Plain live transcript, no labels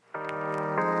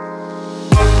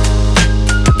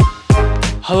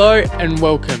Hello and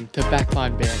welcome to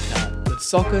Backline Banter, the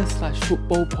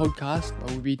soccer/football podcast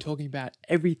where we'll be talking about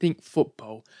everything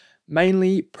football,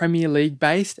 mainly Premier League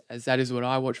based, as that is what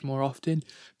I watch more often,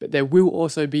 but there will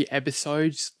also be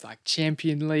episodes like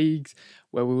Champions Leagues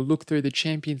where we'll look through the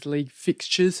Champions League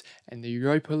fixtures and the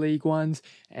Europa League ones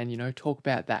and, talk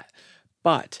about that.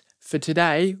 But for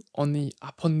today,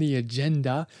 up on the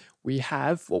agenda, we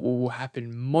have what will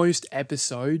happen most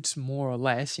episodes, more or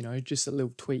less, just a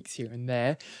little tweaks here and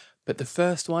there. But the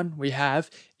first one we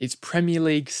have is Premier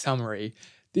League summary.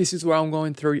 This is where I'm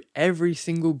going through every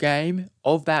single game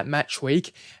of that match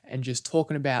week and just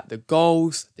talking about the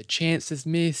goals, the chances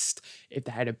missed, if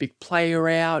they had a big player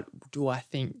out, do I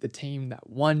think the team that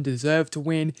won deserved to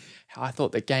win, how I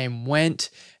thought the game went,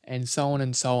 and so on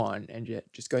and so on. And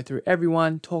just go through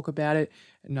everyone, talk about it,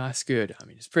 and that's good. I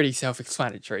mean, it's pretty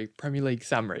self-explanatory. Premier League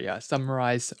summary. I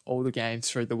summarise all the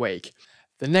games through the week.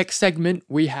 The next segment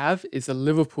we have is the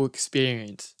Liverpool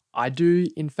experience. I do,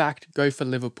 in fact, go for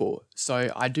Liverpool. So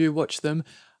I do watch them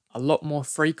a lot more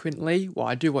frequently. Well,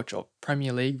 I do watch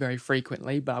Premier League very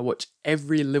frequently, but I watch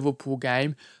every Liverpool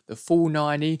game, the full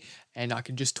 90, and I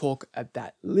can just talk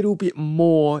that little bit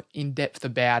more in depth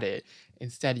about it.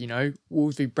 Instead,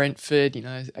 Wolves v Brentford,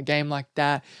 a game like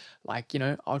that,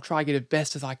 I'll try to get as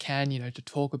best as I can, to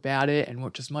talk about it and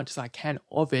watch as much as I can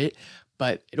of it.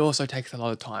 But it also takes a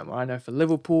lot of time. Well, I know for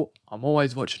Liverpool, I'm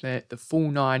always watching it, the full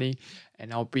 90,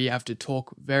 and I'll be able to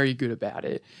talk very good about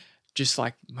it, just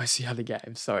like most of the other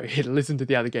games. So listen to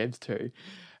the other games too.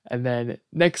 And then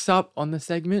next up on the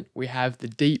segment, we have the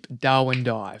Deep Darwin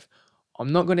Dive.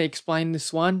 I'm not going to explain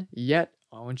this one yet.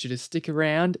 I want you to stick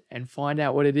around and find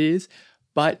out what it is,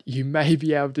 but you may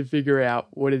be able to figure out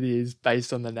what it is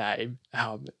based on the name.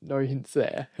 No hints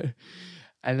there.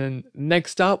 And then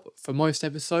next up, for most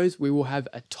episodes, we will have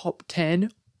a top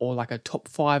 10 or like a top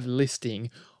 5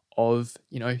 listing of,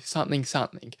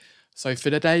 something. So for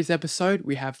today's episode,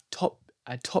 we have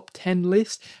a top 10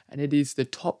 list, and it is the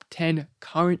top 10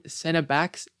 current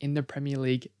centre-backs in the Premier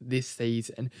League this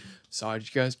season. So I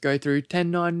just go through 10,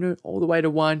 9, all the way to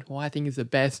 1, who I think is the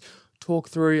best, talk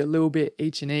through a little bit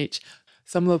each,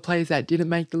 some of the players that didn't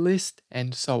make the list,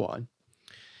 and so on.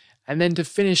 And then to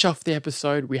finish off the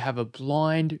episode, we have a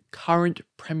blind current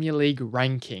Premier League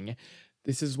ranking.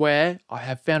 This is where I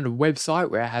have found a website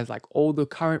where it has all the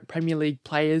current Premier League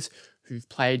players who've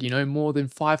played, more than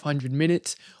 500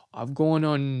 minutes. I've gone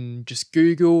on just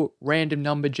Google random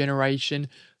number generation.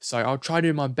 So I'll try to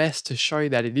do my best to show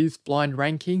that it is blind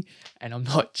ranking and I'm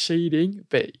not cheating,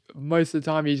 but most of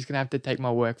the time you're just going to have to take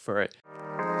my word for it.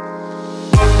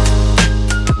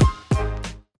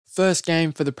 First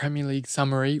game for the Premier League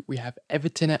summary, we have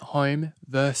Everton at home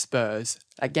versus Spurs.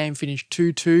 That game finished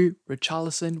 2-2,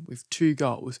 Richarlison with 2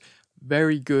 goals.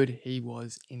 Very good he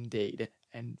was indeed.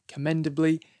 And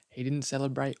commendably, he didn't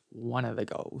celebrate one of the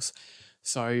goals.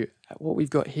 So what we've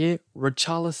got here,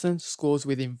 Richarlison scores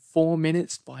within 4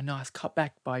 minutes by a nice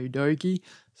cutback by Udogie.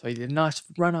 So he did a nice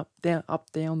run up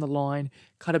down the line,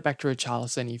 cut it back to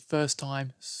Richarlison. He first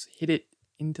time hit it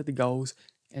into the goals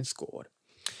and scored.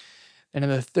 And in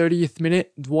the 30th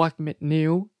minute, Dwight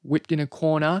McNeil whipped in a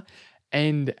corner.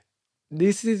 And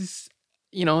this is,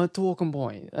 a talking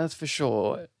point, that's for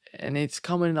sure. And it's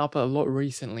coming up a lot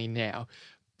recently now,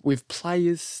 with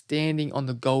players standing on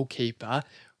the goalkeeper,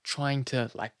 trying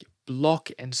to block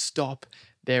and stop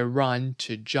their run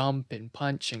to jump and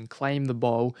punch and claim the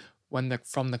ball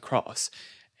from the cross.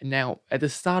 And now, at the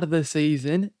start of the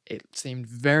season, it seemed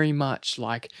very much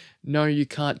like, no, you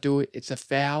can't do it, it's a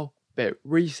foul. But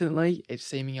recently, it's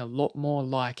seeming a lot more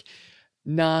like,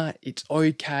 nah, it's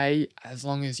okay as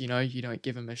long as, you don't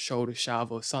give him a shoulder shove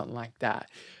or something like that.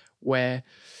 Where,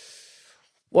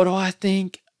 what do I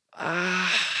think?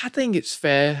 I think it's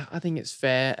fair.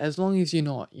 As long as you're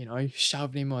not,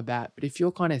 shoving him or that. But if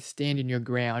you're kind of standing your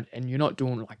ground and you're not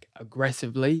doing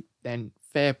aggressively, then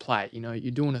fair play.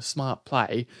 You're doing a smart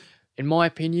play. In my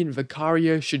opinion,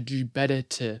 Vicario should do better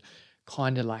to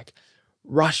kind of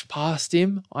rush past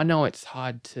him. I know it's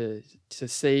hard to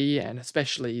see, and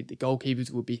especially the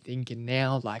goalkeepers will be thinking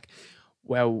now,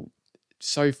 well,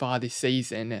 so far this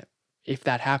season, if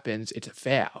that happens, it's a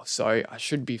foul, so I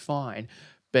should be fine.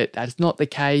 But that's not the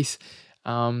case.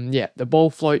 The ball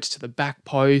floats to the back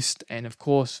post, and of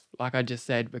course, like I just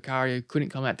said, Vicario couldn't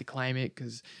come out to claim it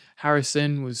because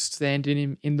Harrison was standing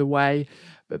him in the way.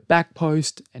 But back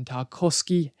post, and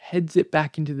Tarkowski heads it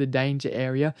back into the danger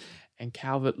area, and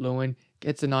Calvert-Lewin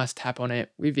gets a nice tap on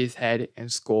it with his head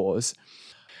and scores.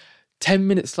 10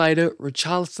 minutes later,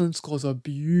 Richarlison scores a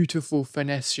beautiful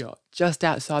finesse shot just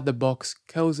outside the box,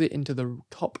 curls it into the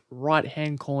top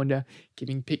right-hand corner,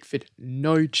 giving Pickford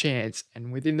no chance.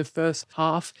 And within the first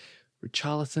half,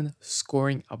 Richarlison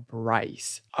scoring a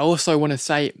brace. I also want to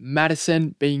say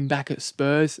Maddison being back at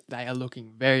Spurs, they are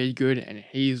looking very good and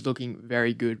he's looking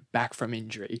very good back from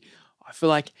injury. I feel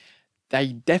like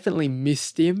they definitely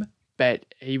missed him, but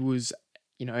he was,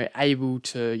 able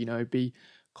to, be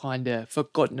kind of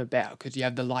forgotten about because you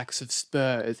have the likes of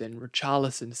Spurs and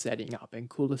Richarlison setting up and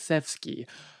Kulusevski.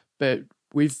 But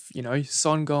with,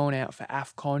 Son going out for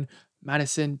AFCON,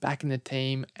 Maddison back in the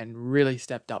team and really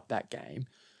stepped up that game.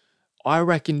 I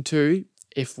reckon too,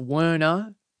 if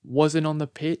Werner wasn't on the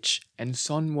pitch and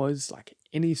Son was like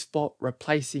in his spot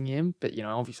replacing him, but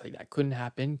obviously that couldn't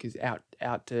happen because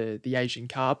out to the Asian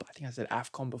Cup. I think I said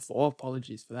AFCON before,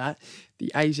 apologies for that.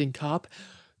 The Asian Cup,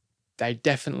 they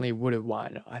definitely would have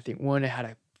won. I think Werner had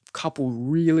a couple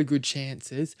really good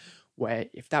chances where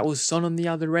if that was Son on the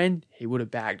other end, he would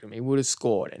have bagged him. He would have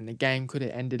scored and the game could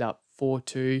have ended up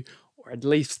 4-2 or at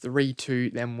least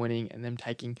 3-2, them winning and them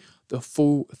taking the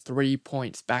full 3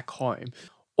 points back home.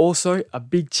 Also, a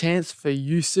big chance for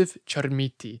Yusuf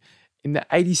Chermiti. In the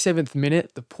 87th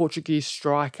minute, the Portuguese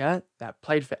striker that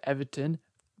played for Everton,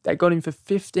 they got him for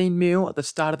 15 mil at the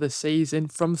start of the season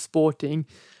from Sporting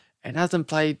and hasn't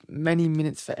played many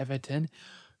minutes for Everton.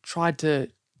 Tried to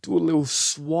do a little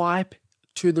swipe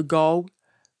to the goal,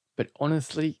 but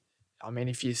honestly,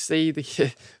 if you see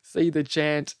the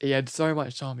chance, he had so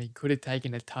much time, he could have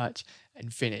taken a touch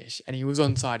and finished, and he was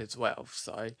onside as well,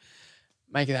 so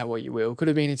make of that what you will. Could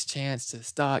have been his chance to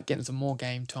start getting some more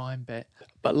game time,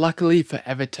 but luckily for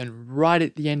Everton, right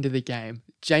at the end of the game,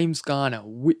 James Garner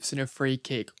whips in a free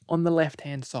kick on the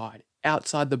left-hand side,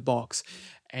 outside the box,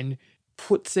 and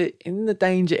puts it in the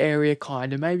danger area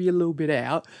kind of, maybe a little bit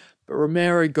out, but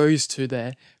Romero goes to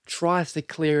there, tries to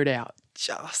clear it out,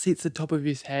 just hits the top of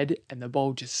his head, and the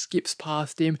ball just skips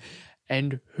past him,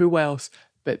 and who else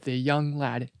but the young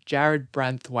lad, Jared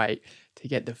Branthwaite, to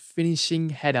get the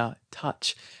finishing header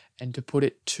touch and to put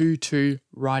it 2-2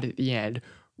 right at the end,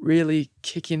 really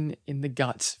kicking in the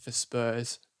guts for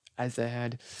Spurs as they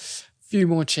had a few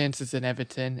more chances than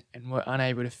Everton and were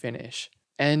unable to finish.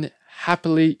 And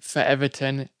happily for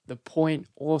Everton, the point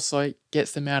also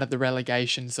gets them out of the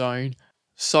relegation zone.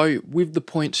 So with the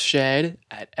points shared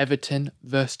at Everton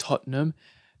versus Tottenham,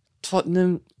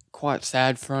 quite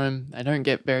sad for them. They don't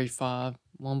get very far.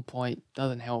 1 point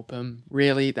doesn't help them.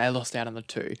 Really, they lost out on the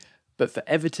 2. But for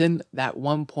Everton, that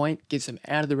 1 point gets them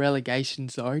out of the relegation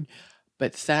zone.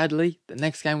 But sadly, the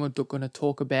next game we're going to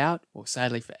talk about, or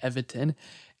sadly for Everton,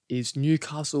 is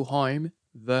Newcastle home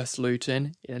versus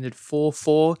Luton. It ended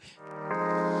 4-4.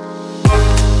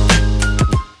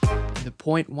 The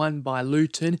point won by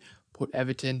Luton put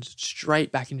Everton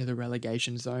straight back into the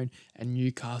relegation zone and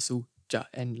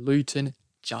Luton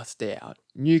just out.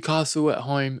 Newcastle at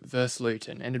home versus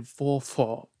Luton ended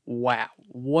 4-4. Wow,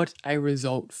 what a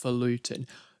result for Luton.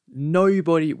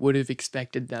 Nobody would have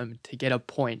expected them to get a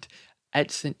point at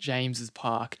St James's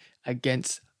Park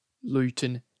against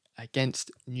Luton,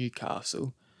 against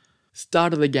Newcastle.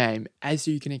 Start of the game, as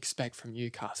you can expect from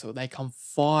Newcastle, they come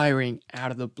firing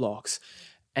out of the blocks.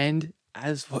 And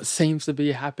as what seems to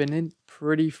be happening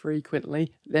pretty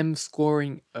frequently, them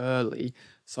scoring early.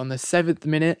 So on the 7th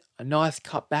minute, a nice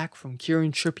cutback from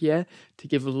Kieran Trippier to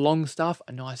give Longstaff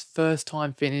a nice first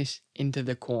time finish into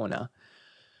the corner.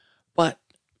 But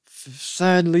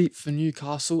sadly for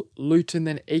Newcastle, Luton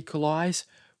then equalise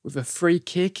with a free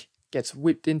kick, gets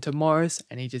whipped into Morris,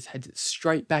 and he just heads it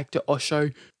straight back to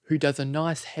Osho, who does a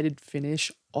nice headed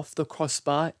finish off the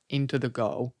crossbar into the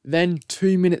goal. Then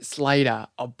 2 minutes later,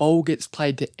 a ball gets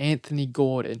played to Anthony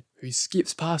Gordon, who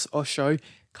skips past Osho,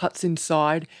 cuts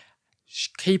inside,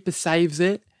 keeper saves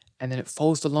it, and then it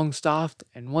falls to Longstaff,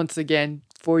 and once again,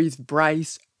 for his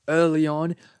brace, early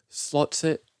on, slots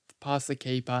it past the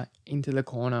keeper into the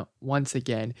corner once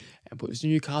again, and puts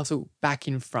Newcastle back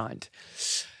in front.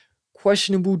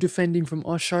 Questionable defending from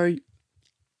Osho.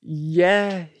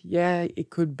 Yeah, it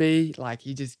could be. Like,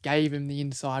 he just gave him the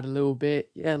inside a little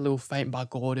bit. Yeah, a little faint by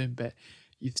Gordon, but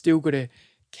you've still got to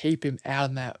keep him out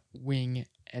on that wing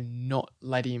and not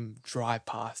let him drive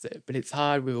past it. But it's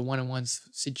hard with a one-on-one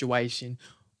situation.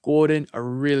 Gordon, a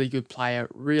really good player,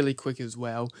 really quick as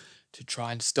well, to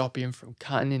try and stop him from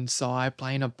cutting inside,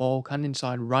 playing a ball, cutting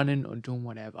inside, running or doing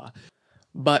whatever.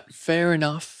 But fair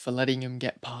enough for letting him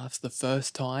get past the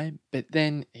first time, but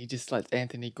then he just lets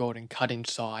Anthony Gordon cut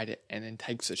inside and then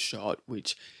takes a shot,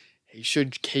 which he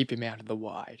should keep him out of the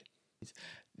wide.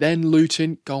 Then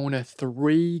Luton go on a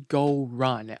 3-goal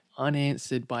run,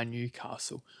 unanswered by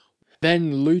Newcastle.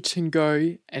 Then Luton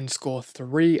go and score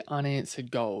 3 unanswered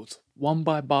goals. One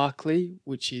by Barkley,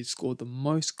 which he scored the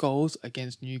most goals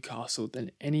against Newcastle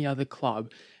than any other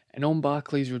club. And on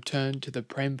Barkley's return to the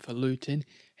Prem for Luton,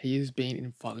 he has been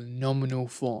in phenomenal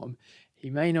form. He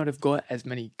may not have got as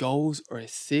many goals or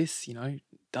assists,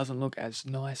 doesn't look as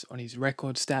nice on his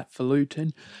record stat for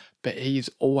Luton, but he's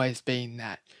always been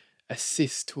that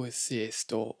assist to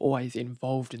assist or always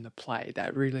involved in the play,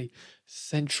 that really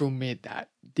central mid that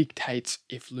dictates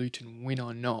if Luton win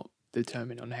or not,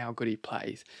 determined on how good he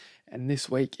plays. And this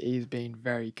week he's been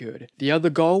very good. The other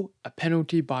goal, a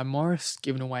penalty by Morris,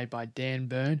 given away by Dan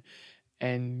Burn.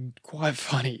 And quite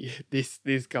funny, this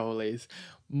goal is.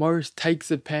 Morris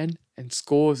takes a pen and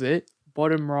scores it,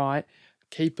 bottom right,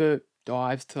 keeper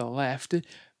dives to the left,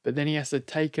 but then he has to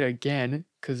take it again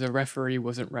because the referee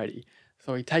wasn't ready.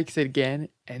 So he takes it again,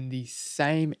 and the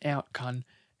same outcome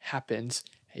happens.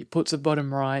 He puts it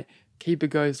bottom right, keeper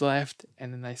goes left,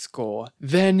 and then they score.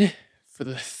 Then, for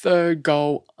the third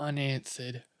goal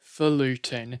unanswered for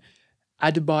Luton,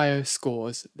 Adebayo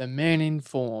scores, the man in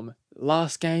form.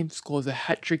 Last game scores a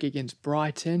hat-trick against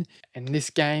Brighton, and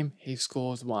this game he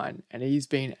scores one, and he's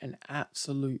been an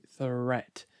absolute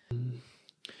threat.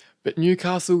 But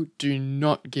Newcastle do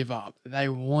not give up. They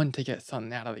want to get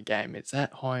something out of the game. It's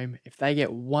at home. If they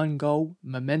get one goal,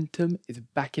 momentum is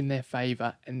back in their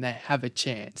favour and they have a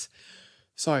chance.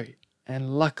 So,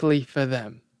 and luckily for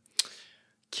them,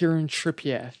 Kieran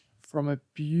Trippier, from a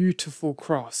beautiful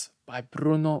cross by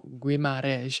Bruno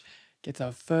Guimaraes, gets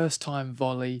a first-time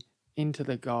volley into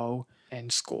the goal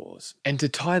and scores. And to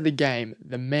tie the game,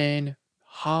 the man,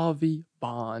 Harvey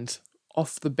Barnes,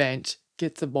 off the bench,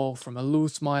 gets the ball from a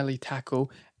Lewis Smiley tackle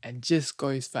and just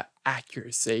goes for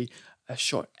accuracy. A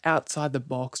shot outside the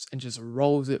box and just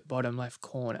rolls it bottom left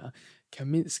corner.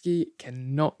 Kaminsky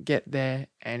cannot get there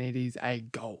and it is a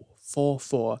goal.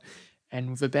 4-4. And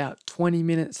with about 20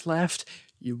 minutes left,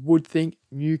 you would think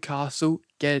Newcastle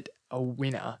get a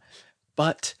winner.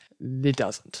 But it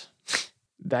doesn't.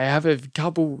 They have a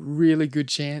couple really good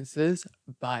chances,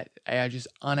 but they are just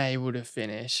unable to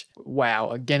finish.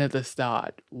 Wow, again at the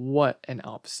start, what an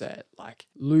upset.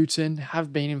 Luton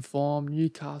have been informed,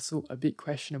 Newcastle a bit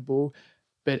questionable,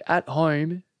 but at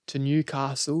home to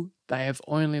Newcastle, they have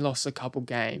only lost a couple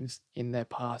games in their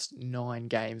past 9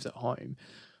 games at home.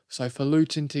 So for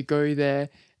Luton to go there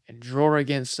and draw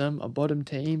against them, a bottom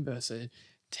team versus a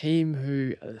team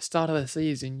who at the start of the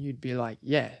season you'd be like,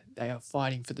 yeah, they are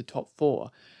fighting for the top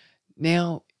 4.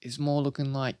 Now it's more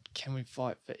looking like, can we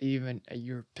fight for even a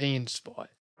European spot?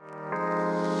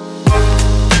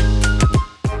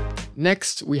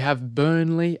 Next, we have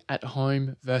Burnley at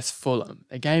home versus Fulham.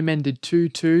 The game ended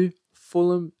 2-2.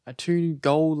 Fulham a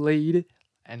 2-goal lead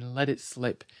and let it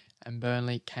slip, and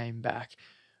Burnley came back,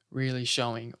 really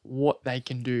showing what they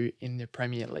can do in the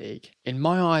Premier League. In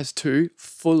my eyes too,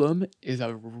 Fulham is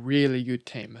a really good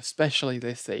team, especially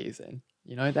this season.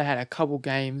 They had a couple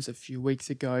games a few weeks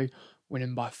ago,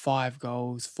 winning by 5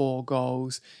 goals, 4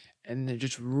 goals, and they're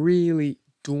just really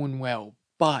doing well.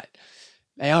 But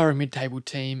they are a mid-table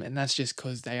team, and that's just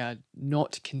because they are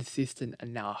not consistent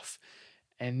enough.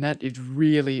 And that is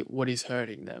really what is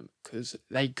hurting them, because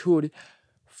they could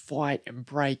fight and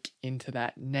break into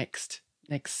that next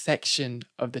section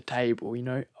of the table,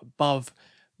 above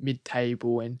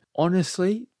mid-table. And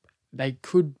honestly, they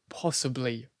could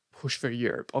possibly push for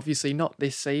Europe. Obviously not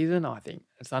this season, I think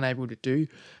it's unable to do.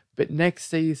 But next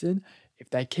season,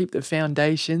 if they keep the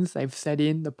foundations they've set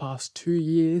in the past 2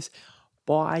 years,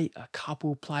 buy a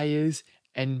couple players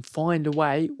and find a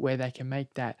way where they can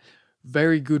make that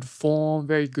very good form,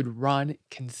 very good run,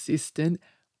 consistent,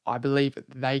 I believe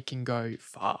they can go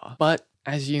far. But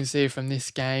as you can see from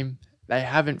this game, they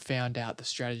haven't found out the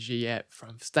strategy yet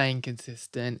from staying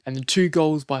consistent. And the 2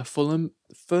 goals by Fulham,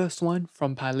 the first one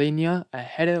from Palhinha, a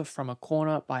header from a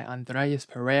corner by Andreas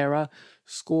Pereira,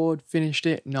 scored, finished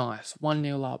it, nice.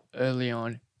 1-0 up early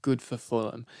on, good for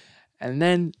Fulham. And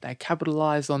then they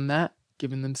capitalised on that,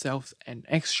 giving themselves an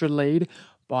extra lead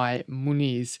by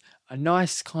Muniz. A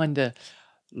nice kind of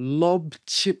lob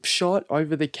chip shot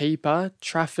over the keeper,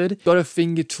 Trafford. Got a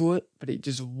finger to it, but it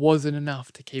just wasn't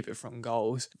enough to keep it from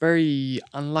goals. Very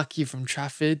unlucky from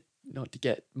Trafford not to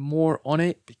get more on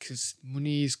it, because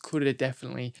Muniz could have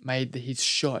definitely made his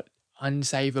shot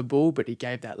unsavable, but he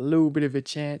gave that little bit of a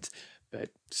chance,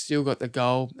 but still got the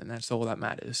goal, and that's all that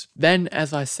matters. Then,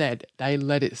 as I said, they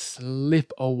let it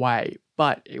slip away,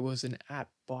 but it was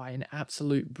by an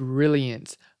absolute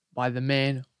brilliance by the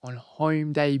man on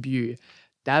home debut,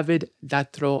 David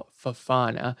Datro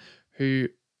Fofana, who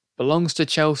belongs to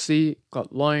Chelsea,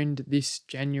 got loaned this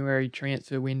January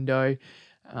transfer window,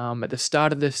 At the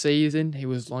start of the season, he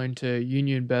was loaned to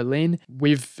Union Berlin.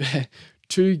 With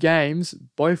 2 games,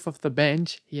 both off the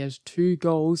bench, he has 2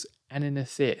 goals and an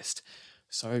assist.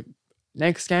 So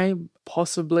next game,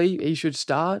 possibly he should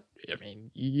start. I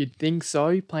mean, you'd think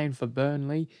so, playing for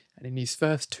Burnley. And in his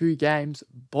first 2 games,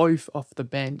 both off the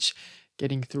bench,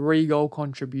 getting 3 goal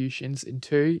contributions in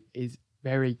 2 is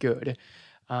very good.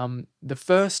 The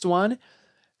first one,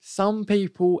 some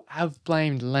people have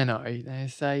blamed Leno. They're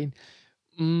saying,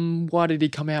 why did he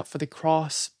come out for the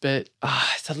cross? But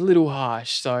it's a little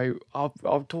harsh, so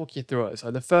I'll talk you through it.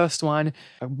 So the first one,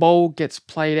 a ball gets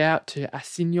played out to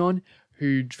Asignon,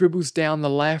 who dribbles down the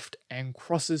left and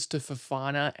crosses to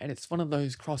Fofana, and it's one of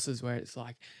those crosses where it's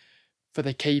like, for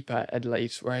the keeper at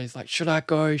least, where he's like, should I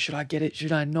go? Should I get it?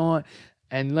 Should I not?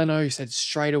 And Leno said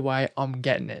straight away, I'm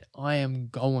getting it. I am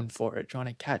going for it, trying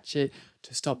to catch it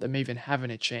to stop them even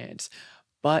having a chance.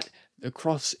 But the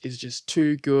cross is just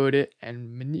too good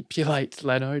and manipulates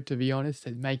Leno, to be honest,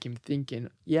 and make him thinking,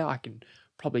 yeah, I can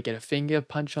probably get a finger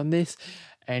punch on this,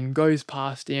 and goes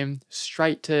past him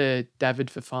straight to David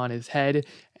Fofana's head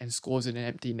and scores in an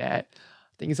empty net.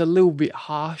 I think it's a little bit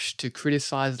harsh to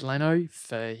criticise Leno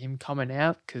for him coming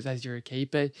out, because as you're a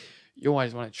keeper, you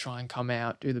always want to try and come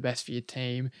out, do the best for your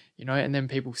team, and then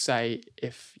people say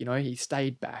if, he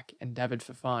stayed back and David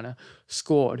Fofana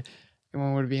scored,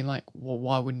 everyone would have been like, well,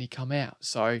 why wouldn't he come out?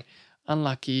 So,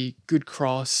 unlucky, good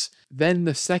cross. Then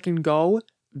the second goal,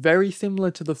 very similar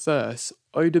to the first.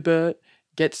 Odebert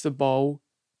gets the ball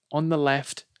on the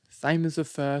left, same as the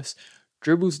first,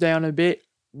 dribbles down a bit,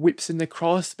 whips in the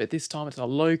cross, but this time it's a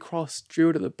low cross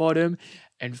drilled at the bottom,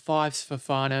 and fives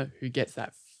Fofana, who gets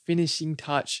that finishing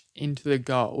touch into the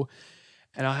goal.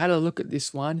 And I had a look at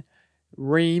this one.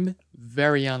 Ream,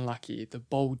 very unlucky. The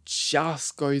ball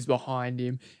just goes behind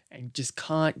him and just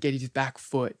can't get his back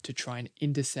foot to try and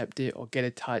intercept it or get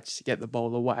a touch to get the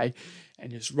ball away,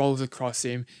 and just rolls across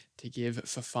him to give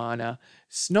Fofana.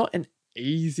 It's not an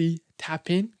easy tap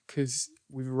in, because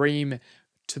with Ream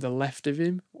to the left of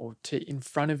him or to in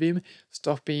front of him,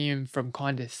 stopping him from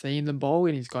kind of seeing the ball,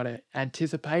 and he's got to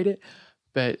anticipate it.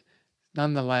 But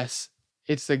nonetheless,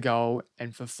 it's a goal,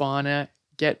 and Fofana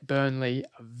get Burnley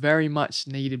a very much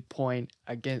needed point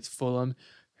against Fulham,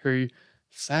 who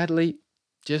sadly,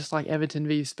 just like Everton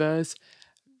v Spurs,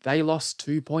 they lost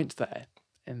 2 points there,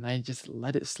 and they just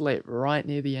let it slip right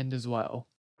near the end as well.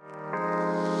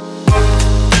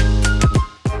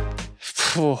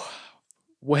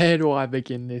 Where do I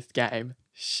begin this game?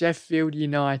 Sheffield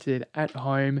United at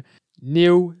home,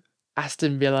 0,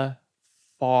 Aston Villa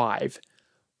 5.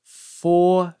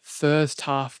 4 first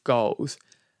half goals.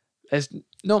 There's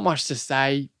not much to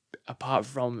say apart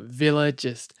from Villa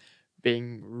just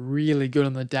being really good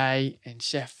on the day and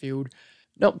Sheffield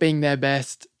not being their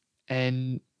best,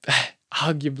 and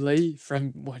arguably,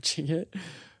 from watching it,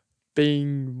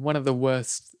 being one of the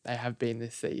worst they have been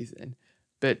this season.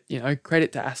 But,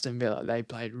 credit to Aston Villa. They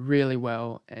played really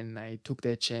well and they took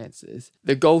their chances.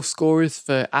 The goal scorers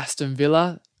for Aston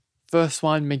Villa, first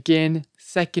one McGinn,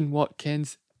 second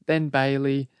Watkins, then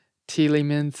Bailey,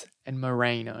 Tielemans and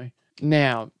Moreno.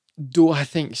 Now, do I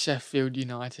think Sheffield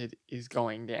United is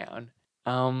going down?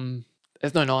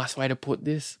 There's no nice way to put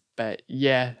this, but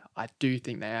yeah, I do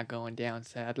think they are going down,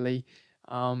 sadly.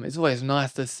 It's always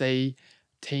nice to see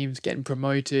teams getting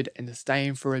promoted and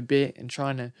staying for a bit and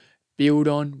trying to build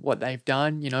on what they've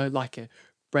done, like a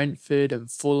Brentford and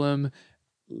Fulham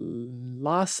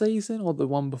last season or the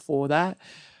one before that.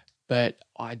 But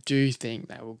I do think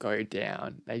they will go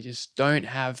down. They just don't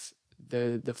have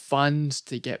the funds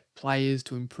to get players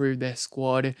to improve their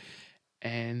squad,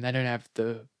 and they don't have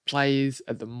the players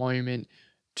at the moment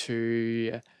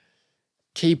to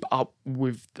keep up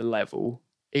with the level.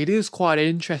 It is quite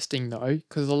interesting though,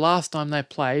 because the last time they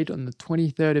played on the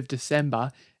 23rd of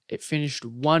December, it finished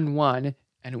 1-1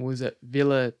 and it was at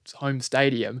Villa's home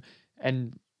stadium.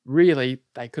 And really,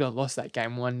 they could have lost that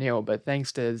game 1-0, but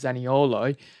thanks to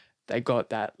Zaniolo, they got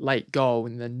that late goal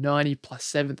in the 90 plus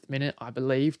 7th minute, I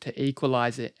believe, to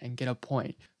equalise it and get a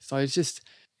point. So it's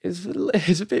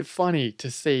a bit funny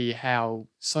to see how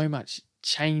so much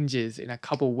changes in a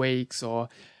couple weeks, or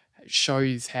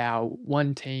shows how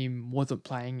one team wasn't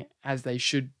playing as they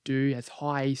should do, as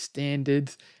high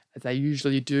standards as they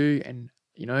usually do, and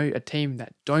a team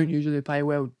that don't usually play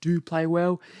well do play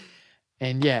well.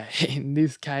 And yeah, in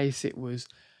this case it was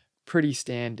pretty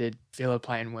standard. Villa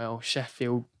playing well,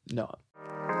 Sheffield not.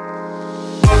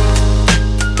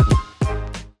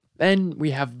 Then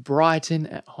we have Brighton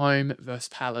at home versus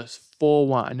Palace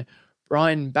 4-1.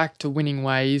 Brighton back to winning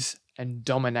ways and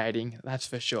dominating, that's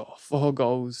for sure. 4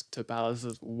 goals to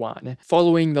Palace's 1.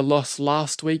 Following the loss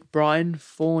last week, Brighton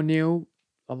 4-0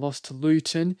 a loss to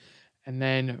Luton, and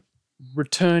then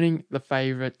returning the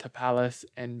favourite to Palace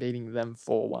and beating them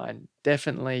 4-1.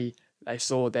 Definitely they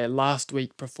saw their last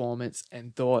week performance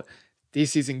and thought,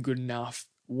 this isn't good enough.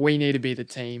 We need to be the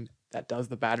team that does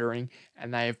the battering,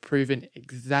 and they have proven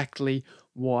exactly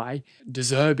why. De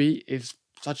Zerbi is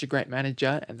such a great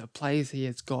manager, and the players he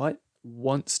has got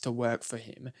wants to work for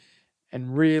him.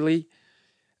 And really,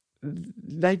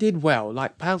 they did well.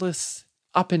 Like Palace,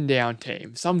 up and down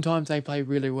team. Sometimes they play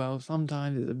really well.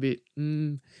 Sometimes it's a bit,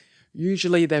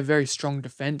 Usually they're very strong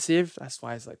defensive. That's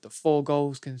why it's like the 4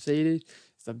 goals conceded.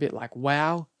 It's a bit like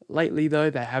wow. Lately though,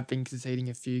 they have been conceding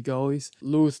a few goals.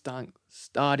 Lewis Dunk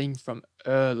starting from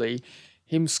early.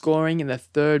 Him scoring in the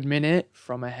 3rd minute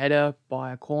from a header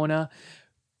by a corner.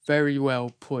 Very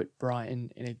well put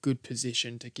Brighton in a good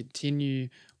position to continue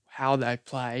how they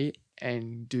play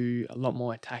and do a lot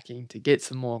more attacking to get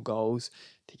some more goals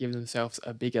to give themselves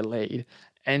a bigger lead.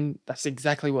 And that's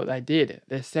exactly what they did.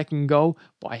 Their second goal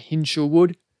by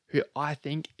Hinshelwood, who I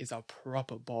think is a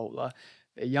proper bowler.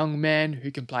 A young man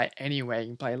who can play anywhere. He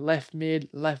can play left mid,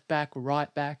 left back,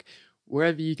 right back,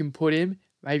 wherever you can put him.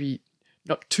 Maybe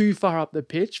not too far up the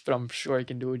pitch, but I'm sure he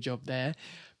can do a job there.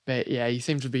 But yeah, he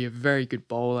seems to be a very good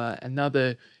bowler.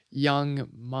 Another young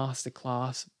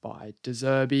masterclass by De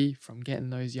Zerbi from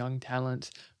getting those young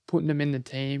talents, putting them in the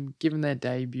team, giving their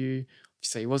debut.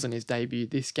 Obviously, it wasn't his debut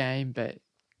this game, but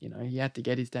he had to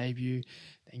get his debut.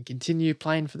 Then continue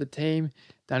playing for the team,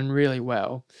 done really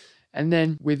well. And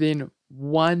then within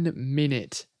 1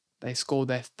 minute, they scored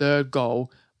their 3rd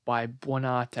goal by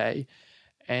Buonate.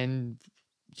 And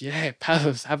yeah,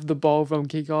 Palace have the ball from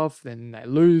kickoff, then they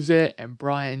lose it, and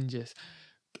Brighton just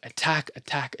attack.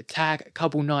 A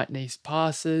couple nice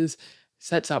passes,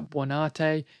 sets up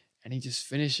Buonate, and he just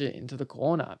finishes it into the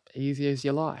corner. Easy as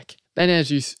you like. Then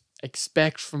as you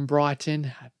expect from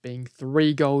Brighton, being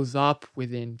 3 goals up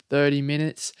within 30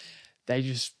 minutes, they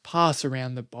just pass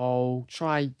around the ball,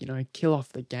 try, kill off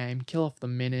the game, kill off the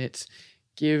minutes,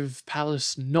 give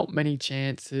Palace not many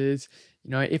chances.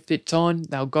 If it's on,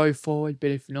 they'll go forward,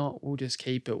 but if not, we'll just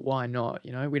keep it. Why not?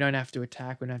 We don't have to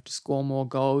attack, we don't have to score more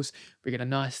goals. We get a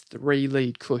nice 3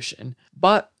 lead cushion.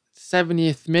 But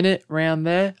 70th minute round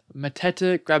there,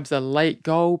 Mateta grabs a late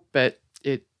goal, but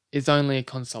it is only a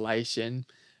consolation.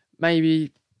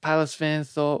 Maybe Palace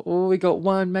fans thought, we got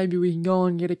 1, maybe we can go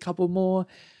and get a couple more.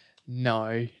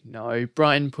 No.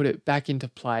 Brighton put it back into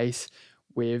place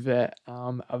with a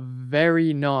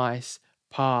very nice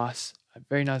pass, a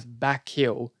very nice back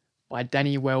heel by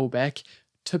Danny Welbeck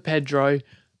to Pedro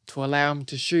to allow him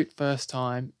to shoot first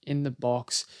time in the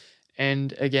box,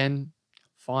 and again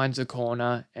finds a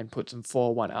corner and puts them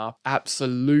 4-1 up,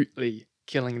 absolutely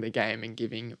killing the game and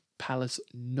giving Palace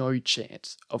no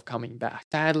chance of coming back.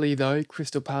 Sadly though,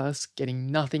 Crystal Palace getting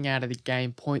nothing out of the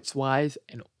game points wise,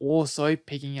 and also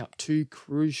picking up 2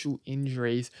 crucial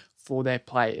injuries for their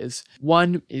players.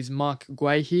 One is Mark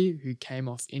Guehi, who came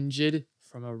off injured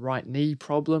from a right knee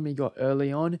problem he got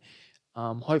early on.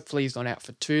 Hopefully he's not out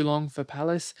for too long for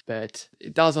Palace, but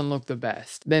it doesn't look the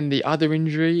best. Then the other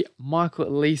injury, Michael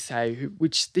Elise,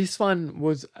 which this one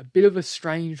was a bit of a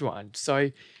strange one.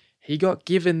 So he got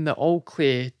given the all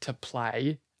clear to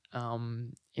play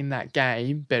in that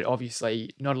game, but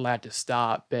obviously not allowed to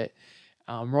start. But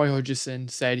Roy Hodgson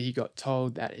said he got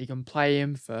told that he can play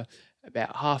him for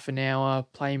about half an hour,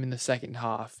 play him in the second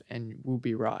half, and we'll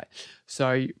be right.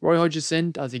 So Roy Hodgson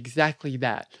does exactly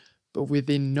that. But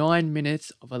within 9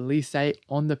 minutes of Elise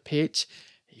on the pitch,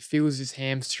 he feels his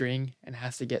hamstring and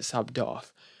has to get subbed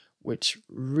off, which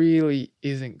really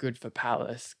isn't good for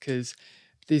Palace, because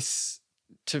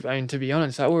to be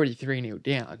honest, they're already 3-0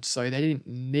 down, so they didn't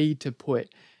need to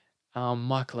put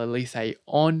Michael Elise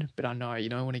on, but I know you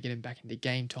don't want to get him back into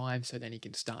game time so then he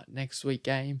can start next week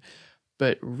game.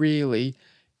 But really,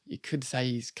 you could say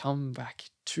he's come back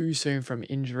too soon from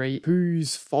injury.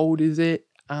 Whose fault is it?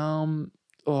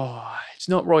 It's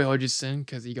not Roy Hodgson,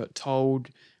 because he got told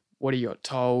what he got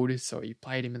told, so he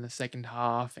played him in the second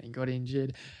half and he got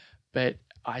injured. But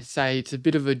I'd say it's a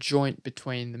bit of a joint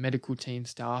between the medical team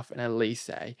staff and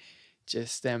Elise,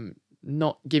 just them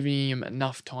not giving him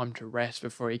enough time to rest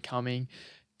before he coming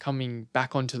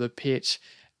back onto the pitch,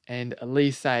 and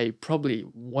Elise probably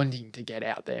wanting to get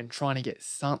out there and trying to get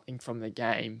something from the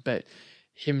game, but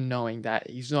him knowing that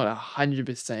he's not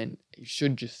 100%, he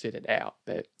should just sit it out.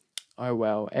 But oh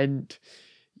well. And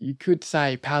you could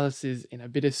say Palace is in a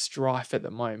bit of strife at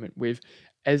the moment with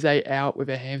Eze out with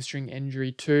a hamstring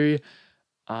injury too.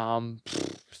 Some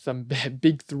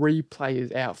big 3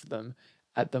 players out for them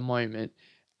at the moment.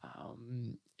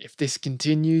 If this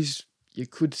continues, you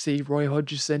could see Roy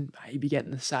Hodgson maybe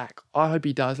getting the sack. I hope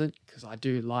he doesn't, because I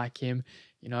do like him.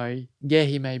 Yeah,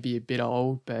 he may be a bit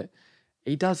old, but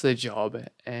he does the job.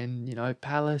 And,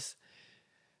 Palace,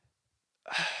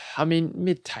 I mean,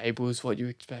 mid-table is what you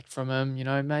expect from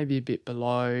him, maybe a bit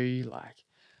below.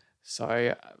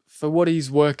 So for what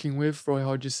he's working with, Roy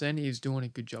Hodgson, he's doing a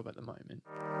good job at the moment.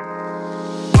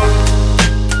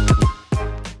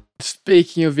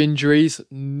 Speaking of injuries,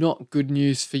 not good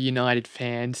news for United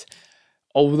fans.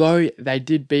 Although they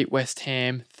did beat West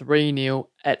Ham 3-0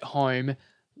 at home,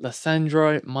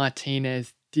 Lisandro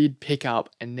Martinez did pick up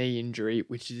a knee injury,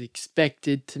 which is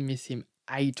expected to miss him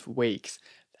 8 weeks.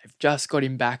 They've just got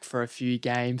him back for a few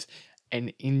games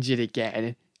and injured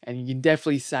again. And you can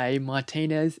definitely say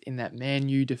Martinez in that Man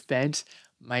U defence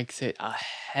makes it a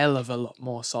hell of a lot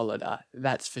more solider,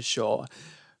 that's for sure.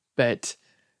 But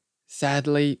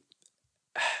sadly,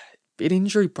 bit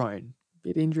injury prone.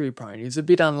 He was a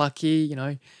bit unlucky,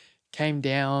 came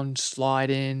down,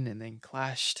 sliding, and then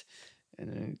clashed.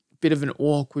 And a bit of an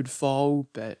awkward fall,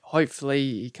 but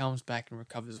hopefully he comes back and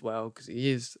recovers well because he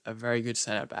is a very good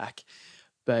centre-back.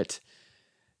 But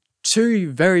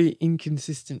two very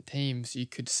inconsistent teams, you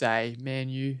could say, Man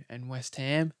U and West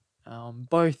Ham,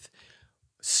 both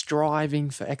striving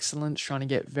for excellence, trying to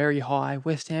get very high.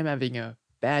 West Ham having a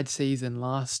bad season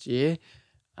last year.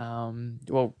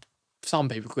 Some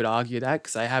people could argue that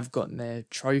because they have gotten their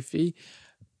trophy.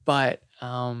 But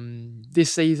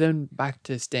this season, back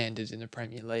to standards in the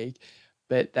Premier League.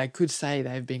 But they could say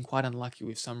they've been quite unlucky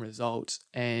with some results,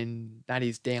 and that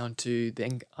is down to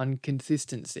the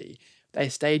inconsistency. They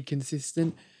stayed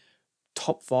consistent,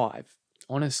 top 5,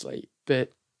 honestly.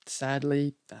 But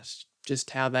sadly, that's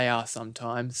just how they are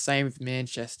sometimes. Same with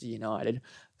Manchester United.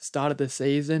 Start of the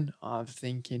season, I was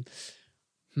thinking,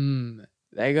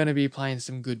 they're going to be playing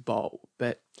some good ball.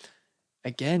 But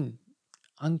again,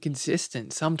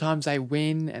 inconsistent. Sometimes they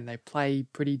win and they play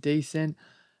pretty decent,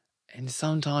 and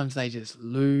sometimes they just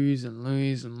lose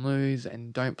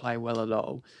and don't play well at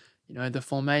all. The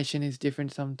formation is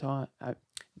different sometimes.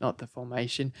 Not the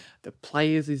formation. The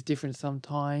players is different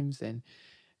sometimes. And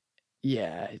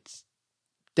yeah, it's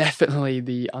definitely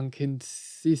the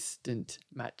inconsistent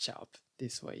matchup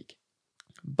this week.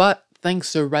 But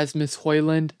thanks to Rasmus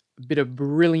Højlund, a bit of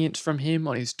brilliance from him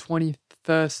on his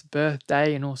 21st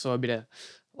birthday, and also a bit of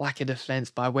lack of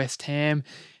defence by West Ham.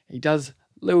 He does a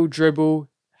little dribble,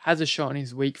 has a shot on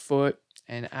his weak foot,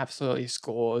 and absolutely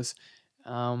scores.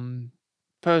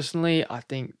 Personally, I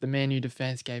think the Man U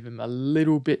defence gave him a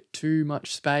little bit too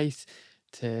much space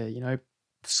to,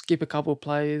 skip a couple of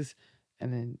players,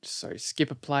 skip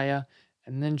a player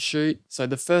and then shoot. So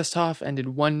the first half ended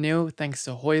 1-0 thanks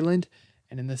to Højlund.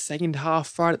 And in the second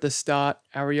half, right at the start,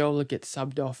 Areola gets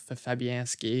subbed off for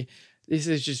Fabianski. This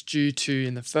is just due to,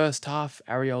 in the first half,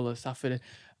 Areola suffered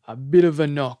a bit of a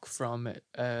knock from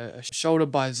a shoulder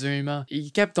by Zuma. He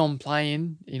kept on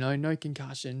playing, no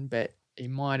concussion, but he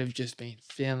might have just been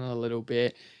feeling a little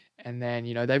bit. And then,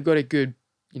 they've got a good,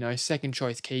 second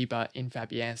choice keeper in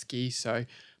Fabianski, so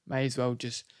may as well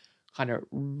just kind of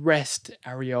rest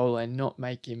Areola and not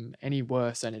make him any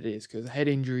worse than it is, because head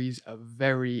injuries are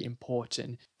very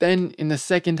important. Then in the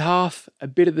second half, a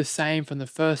bit of the same from the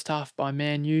first half by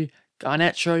Man U.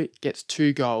 Garnacho gets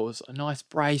 2 goals. A nice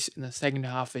brace in the second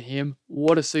half for him.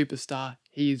 What a superstar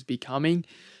he is becoming.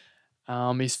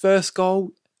 His first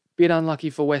goal, bit unlucky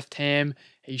for West Ham.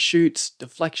 He shoots,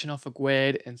 deflection off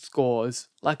Aguerd and scores.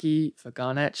 Lucky for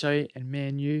Garnacho and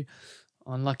Man U.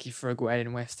 Unlucky for Aguerd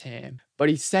and West Ham. But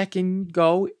his second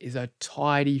goal is a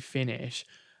tidy finish.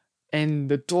 And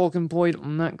the talking point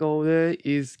on that goal there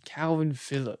is Calvin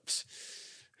Phillips,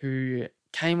 who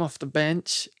came off the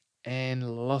bench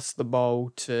and lost the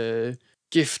ball to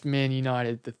gift Man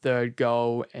United the third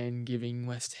goal and giving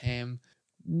West Ham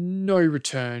no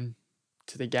return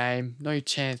to the game. No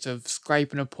chance of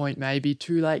scraping a point maybe.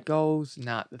 2 late goals.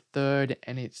 The third,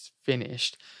 and it's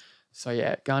finished. So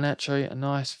yeah, Garnacho, a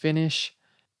nice finish.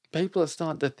 People are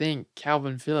starting to think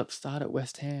Calvin Phillips started at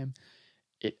West Ham.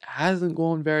 It hasn't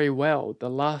gone very well. The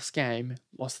last game,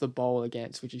 lost the ball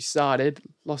against, which he started,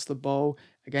 lost the ball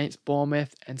against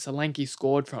Bournemouth, and Solanke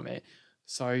scored from it.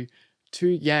 So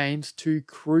 2 games, 2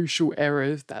 crucial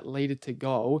errors that leaded to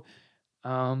goal.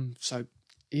 So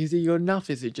is he good enough?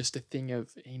 Is it just a thing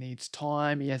of he needs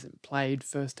time? He hasn't played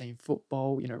first team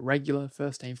football, regular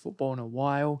first team football in a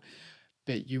while.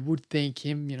 But you would think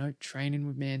him, training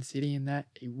with Man City and that,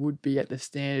 he would be at the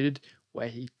standard where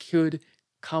he could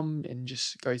come and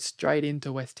just go straight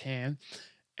into West Ham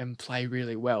and play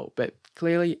really well. But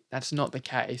clearly that's not the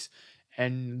case.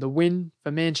 And the win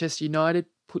for Manchester United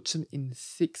puts them in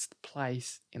 6th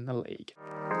place in the league.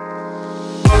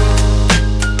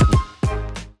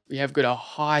 We have got a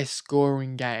high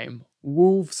scoring game.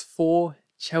 Wolves 4,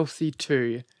 Chelsea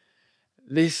 2.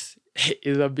 This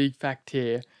is a big fact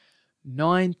here.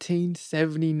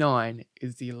 1979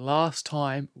 is the last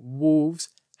time Wolves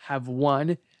have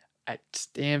won at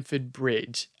Stamford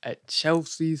Bridge, at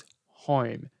Chelsea's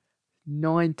home.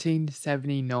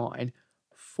 1979,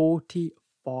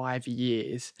 45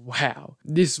 years. Wow.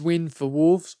 This win for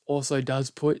Wolves also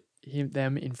does put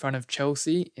them in front of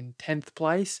Chelsea in 10th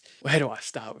place. Where do I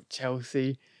start with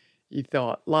Chelsea? You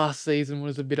thought last season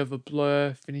was a bit of a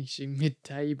blur, finishing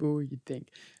mid-table. You'd think,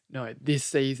 no, this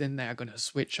season they're going to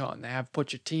switch on. They have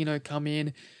Pochettino come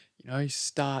in,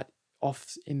 start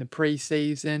off in the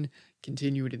pre-season,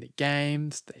 continue it in the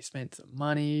games. They spent some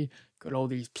money, got all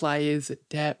these players at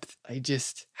depth. They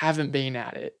just haven't been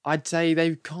at it. I'd say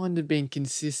they've kind of been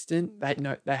consistent.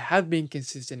 They have been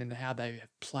consistent in how they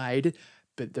have played,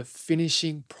 but the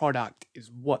finishing product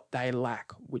is what they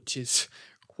lack, which is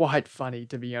quite funny,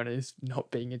 to be honest, not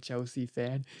being a Chelsea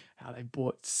fan, how they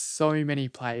bought so many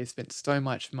players, spent so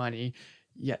much money,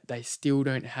 yet they still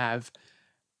don't have,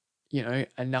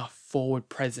 enough forward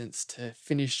presence to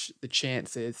finish the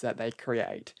chances that they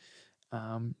create.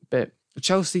 But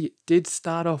Chelsea did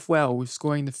start off well with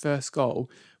scoring the first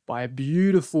goal by a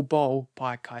beautiful ball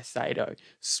by Caicedo,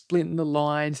 splitting the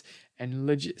lines and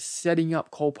legit setting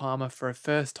up Cole Palmer for a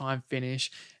first-time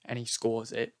finish, and he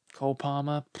scores it. Cole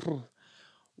Palmer,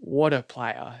 what a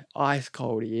player. Ice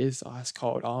cold he is, ice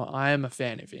cold. I am a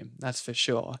fan of him, that's for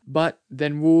sure. But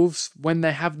then Wolves, when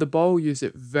they have the ball, use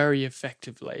it very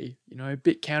effectively. A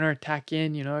bit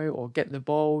counter-attacking, or get the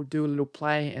ball, do a little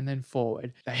play, and then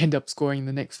forward. They end up scoring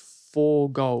the next 4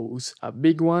 goals. A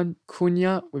big one,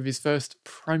 Cunha with his first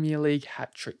Premier League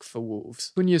hat-trick for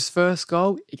Wolves. Cunha's first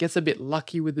goal, he gets a bit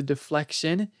lucky with the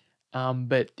deflection,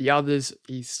 but the others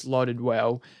he slotted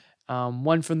well.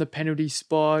 One from the penalty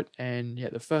spot, and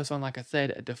the first one, like I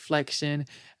said, a deflection,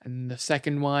 and the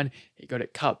second one, he got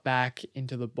it cut back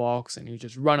into the box, and he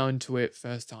just run onto it,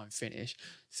 first time finish.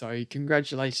 So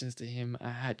congratulations to him, a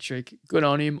hat trick, good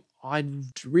on him. I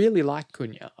really like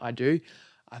Cunha, I do.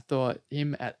 I thought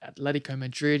him at Atletico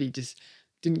Madrid, he just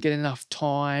didn't get enough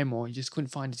time, or he just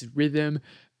couldn't find his rhythm.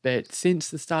 But since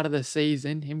the start of the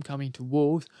season, him coming to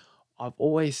Wolves, I've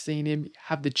always seen him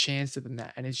have the chance of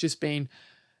that, and it's just been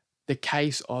the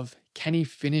case of, can he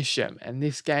finish him? And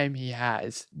this game he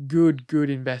has. Good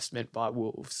investment by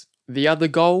Wolves. The other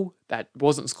goal that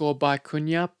wasn't scored by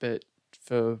Cunha, but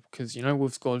because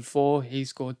we've scored 4, he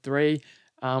scored 3.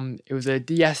 It was a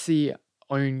Diassi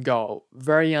own goal.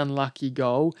 Very unlucky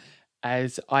goal,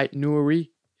 as Ait Nouri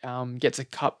gets a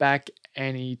cutback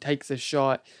and he takes a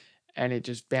shot and it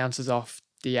just bounces off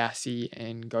Diassi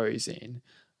and goes in.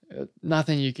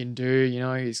 Nothing you can do,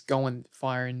 he's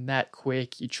firing that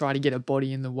quick. You try to get a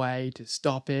body in the way to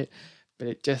stop it, but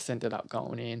it just ended up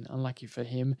going in. Unlucky for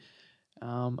him.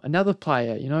 Another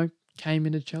player, came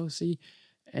into Chelsea,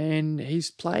 and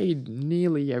he's played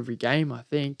nearly every game, I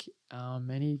think.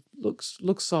 And he looks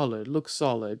solid.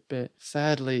 But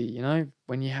sadly,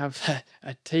 when you have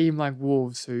a team like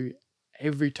Wolves, who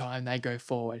every time they go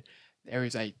forward, there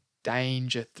is a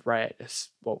danger threat.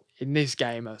 Well, in this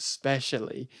game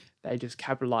especially, they just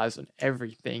capitalize on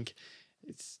everything.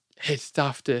 It's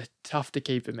tough to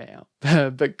keep them out.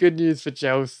 But good news for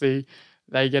Chelsea,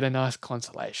 they get a nice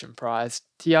consolation prize.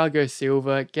 Thiago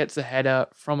Silva gets a header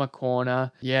from a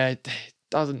corner. Yeah, it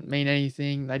doesn't mean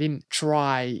anything. They didn't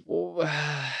try.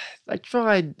 They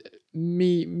tried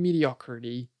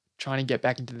mediocrity, trying to get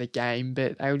back into the game,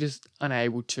 but they were just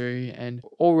unable to. And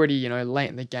already, late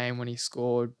in the game when he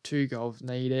scored 2 goals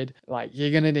needed,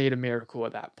 you're going to need a miracle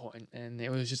at that point, and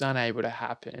it was just unable to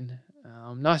happen.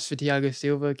 Nice for Thiago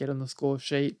Silva, get on the score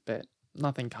sheet, but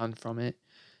nothing comes from it.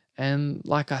 And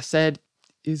like I said,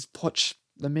 is Poch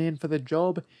the man for the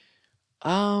job?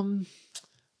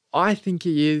 I think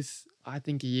he is. I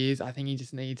think he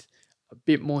just needs a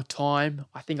bit more time.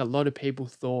 I think a lot of people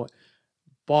thought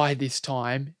by this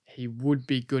time he would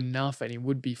be good enough and he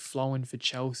would be flowing for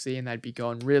Chelsea and they'd be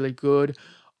going really good.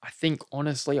 I think,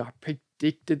 honestly, I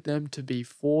predicted them to be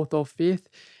 4th or 5th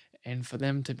and for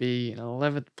them to be in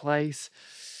 11th place.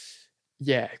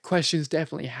 Yeah, questions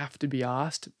definitely have to be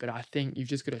asked, but I think you've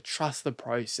just got to trust the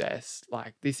process.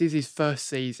 This is his first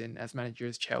season as manager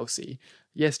as Chelsea.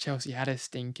 Yes, Chelsea had a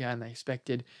stinker and they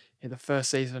expected the first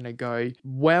season to go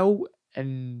well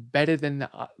and better than the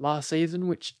last season,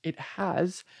 which it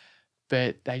has,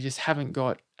 but they just haven't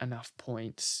got enough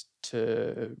points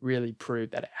to really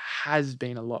prove that it has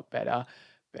been a lot better.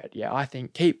 But yeah, I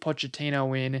think keep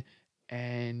Pochettino in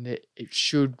and it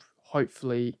should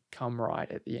hopefully come right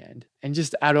at the end. And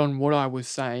just to add on what I was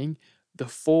saying, the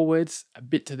forwards, a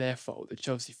bit to their fault, the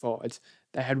Chelsea forwards.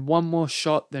 They had one more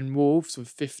shot than Wolves with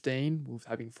 15, Wolves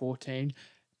having 14,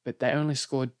 but they only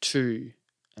scored 2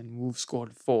 and Wolves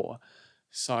scored 4.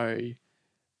 So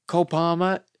Cole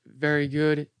Palmer, very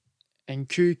good. And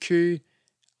Cuckoo,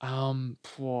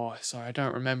 sorry, I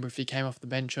don't remember if he came off the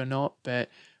bench or not, but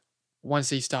once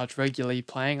he starts regularly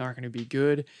playing, I reckon he'll be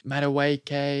good.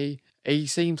 Madueke, he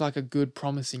seems like a good,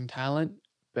 promising talent,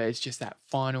 but it's just that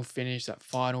final finish, that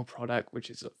final product, which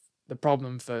is the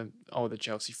problem for all the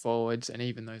Chelsea forwards and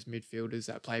even those midfielders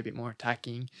that play a bit more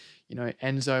attacking. You know,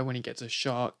 Enzo when he gets a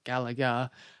shot, Gallagher,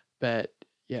 but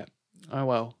yeah, oh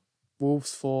well.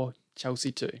 Wolves 4,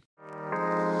 Chelsea 2.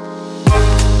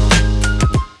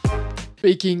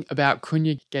 Speaking about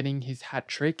Cunha getting his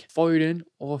hat-trick, Foden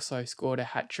also scored a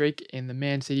hat-trick in the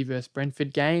Man City vs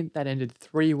Brentford game. That ended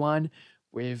 3-1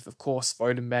 with, of course,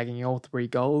 Foden bagging all 3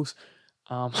 goals.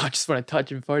 I just want to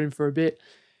touch on Foden for a bit.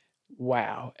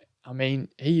 Wow. I mean,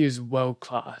 he is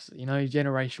world-class,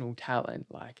 generational talent.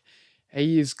 Like,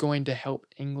 he is going to help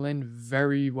England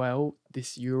very well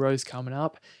this Euros coming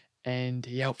up, and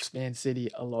he helps Man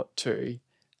City a lot too.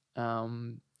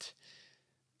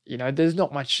 There's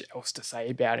not much else to say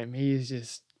about him. He is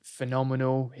just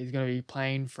phenomenal. He's going to be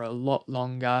playing for a lot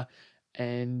longer.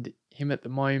 And him at the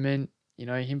moment,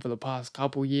 him for the past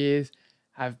couple years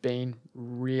have been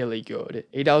really good.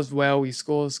 He does well. He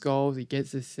scores goals. He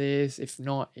gets assists. If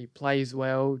not, he plays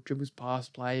well, dribbles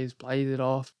past players, plays it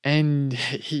off. And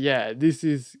yeah, this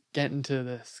is getting to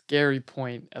the scary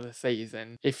point of the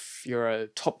season. If you're a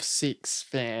top 6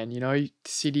 fan,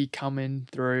 City coming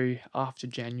through after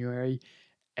January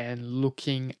and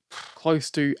looking close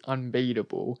to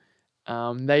unbeatable.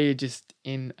 They are just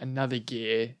in another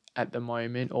gear at the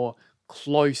moment, or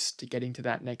close to getting to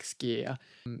that next gear.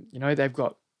 They've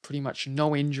got pretty much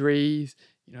no injuries.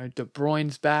 De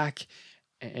Bruyne's back,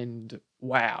 and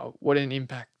wow, what an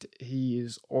impact he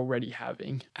is already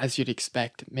having. As you'd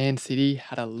expect, Man City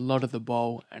had a lot of the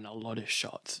ball and a lot of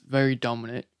shots, very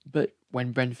dominant. But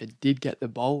when Brentford did get the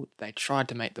ball, they tried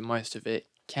to make the most of it,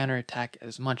 counter-attack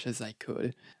as much as they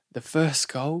could. The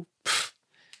first goal,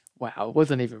 wow, it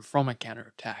wasn't even from a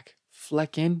counter-attack.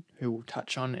 Flecken, who we'll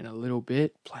touch on in a little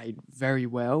bit, played very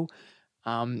well.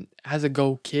 Has a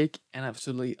goal kick and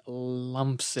absolutely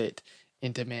lumps it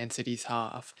into Man City's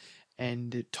half.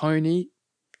 And Tony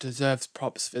deserves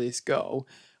props for this goal.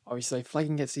 Obviously,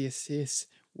 Flecken gets the assist.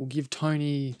 We'll give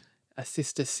Tony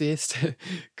assist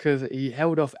because he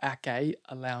held off Ake,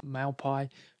 allowed Malpai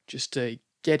just to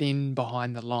get in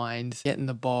behind the lines, getting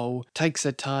the ball, takes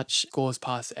a touch, scores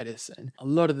past Edison. A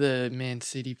lot of the Man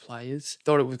City players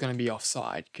thought it was going to be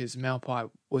offside because Malpai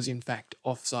was in fact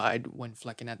offside when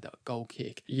Flecken had the goal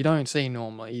kick. You don't see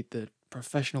normally the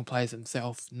professional players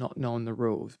themselves not knowing the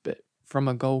rules, but from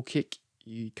a goal kick,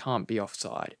 you can't be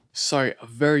offside. So a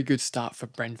very good start for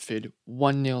Brentford,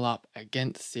 1-0 up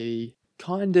against City.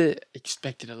 Kind of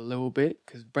expected a little bit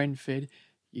because Brentford,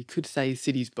 you could say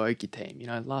City's bogey team.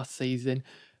 Last season,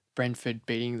 Brentford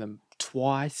beating them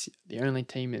twice, the only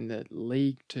team in the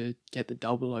league to get the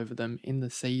double over them in the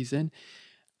season.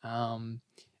 And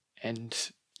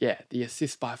yeah, the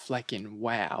assist by Flecken,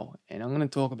 wow. And I'm going to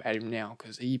talk about him now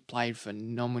because he played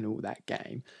phenomenal that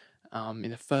game.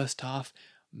 In the first half,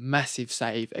 massive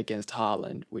save against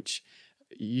Haaland, which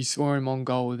you saw him on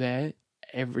goal there.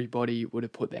 Everybody would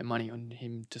have put their money on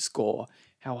him to score.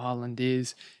 How Haaland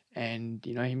is. And,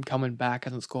 him coming back,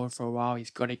 hasn't scored for a while, he's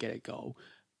got to get a goal.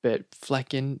 But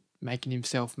Flecken making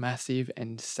himself massive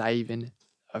and saving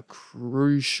a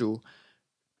crucial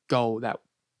goal. That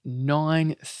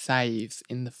 9 saves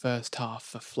in the first half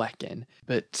for Flecken.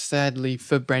 But sadly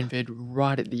for Brentford,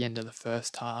 right at the end of the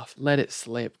first half, let it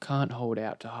slip, can't hold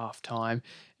out to half time,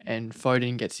 and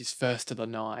Foden gets his first of the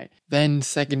night. Then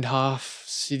second half,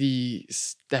 City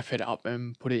step it up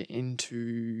and put it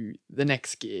into the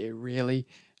next gear, really.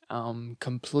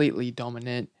 Completely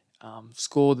dominant.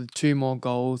 Scored the 2 more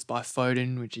goals by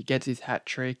Foden, which he gets his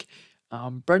hat-trick.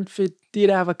 Brentford did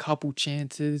have a couple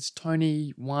chances.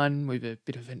 Tony won with a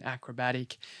bit of an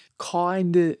acrobatic.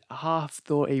 Kind of half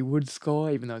thought he would score,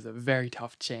 even though it was a very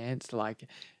tough chance. Like,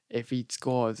 if he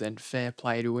scores, then fair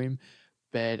play to him.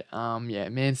 But, yeah,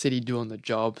 Man City doing the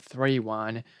job.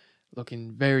 3-1.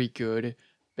 Looking very good.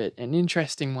 But an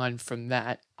interesting one from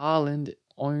that, Haaland,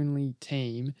 only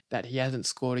team that he hasn't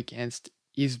scored against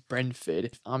is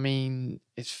Brentford. I mean,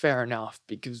 it's fair enough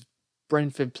because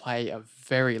Brentford play a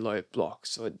very low block,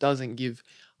 so it doesn't give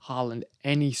Haaland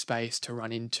any space to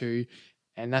run into,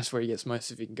 and that's where he gets most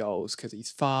of his goals because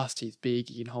he's fast, he's big,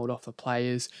 he can hold off the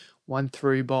players. One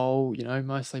through ball,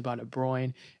 mostly by De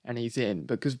Bruyne, and he's in.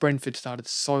 Because Brentford started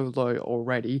so low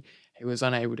already, he was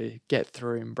unable to get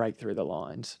through and break through the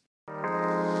lines.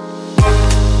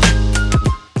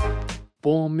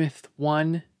 Bournemouth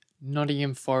 1,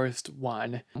 Nottingham Forest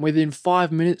 1. Within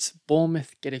 5 minutes,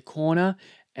 Bournemouth get a corner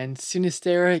and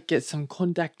Sinistera gets some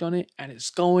contact on it and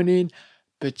it's going in,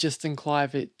 but Justin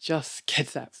Kluivert just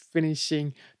gets that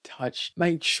finishing touch.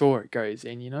 Make sure it goes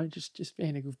in, just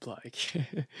being a good bloke.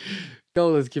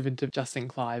 Goal is given to Justin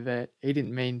Kluivert. He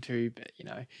didn't mean to, but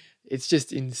it's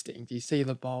just instinct. You see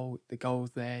the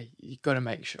goal's there, you've got to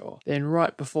make sure. Then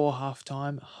right before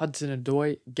halftime,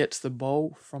 Hudson-Odoi gets the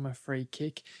ball from a free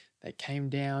kick that came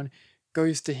down,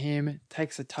 goes to him,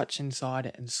 takes a touch inside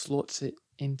it and slots it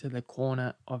into the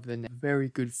corner of the net. Very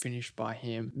good finish by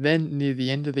him. Then near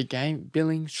the end of the game,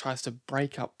 Billings tries to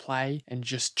break up play and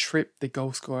just trip the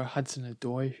goal scorer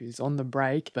Hudson-Odoi, who's on the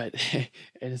break, but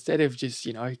instead of just,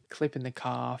 clipping the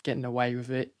calf, getting away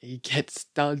with it, he gets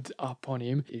studs up on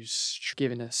him. He's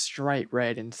given a straight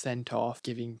red and sent off,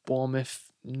 giving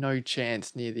Bournemouth no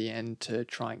chance near the end to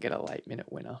try and get a late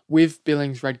minute winner. With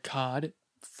Billings' red card,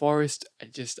 Forest are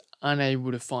just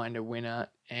unable to find a winner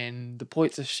and the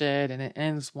points are shared and it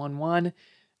ends 1-1.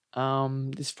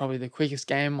 This is probably the quickest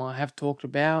game I have talked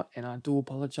about and I do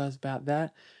apologise about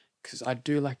that because I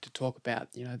do like to talk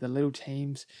about, the little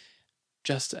teams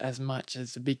just as much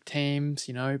as the big teams,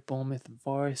 Bournemouth and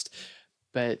Forest,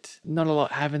 but not a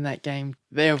lot having that game.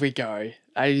 There we go.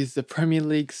 That is the Premier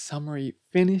League summary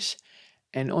finish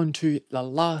and on to the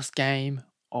last game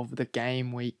of the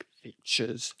game week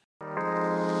fixtures.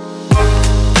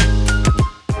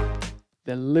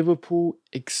 The Liverpool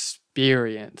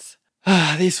experience.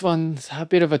 This one's a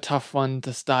bit of a tough one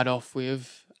to start off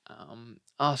with.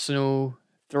 Arsenal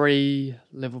 3,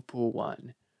 Liverpool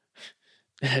 1.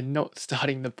 Not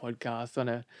starting the podcast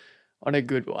on a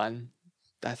good one,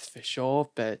 that's for sure.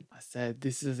 But I said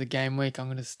this is a game week I'm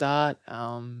going to start.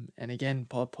 And again,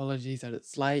 apologies that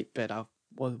it's late, but I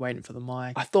was waiting for the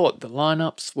mic. I thought the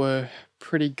lineups were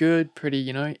pretty good,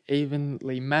 pretty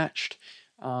evenly matched.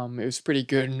 It was pretty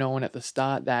good knowing at the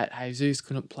start that Jesus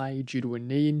couldn't play due to a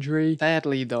knee injury.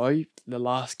 Sadly though, the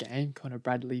last game, Connor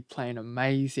Bradley playing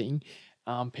amazing.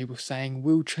 People saying,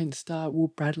 will Trent start? Will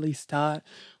Bradley start?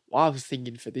 Well, I was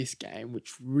thinking for this game,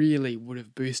 which really would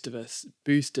have boosted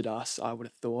us, I would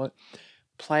have thought,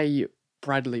 play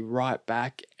Bradley right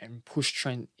back and push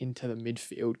Trent into the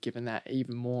midfield, given that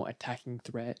even more attacking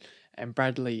threat. And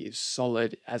Bradley is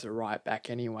solid as a right back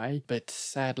anyway, but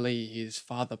sadly his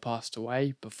father passed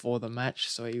away before the match,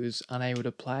 so he was unable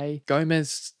to play.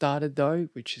 Gomez started though,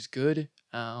 which is good.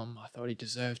 I thought he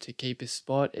deserved to keep his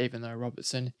spot, even though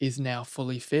Robertson is now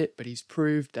fully fit, but he's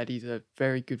proved that he's a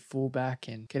very good fullback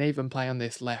and can even play on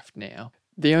this left now.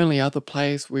 The only other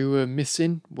players we were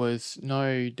missing was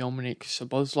no Dominic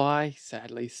Szoboszlai,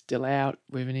 sadly still out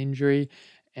with an injury,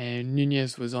 and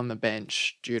Nunez was on the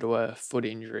bench due to a foot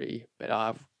injury, but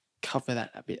I'll cover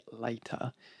that a bit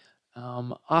later.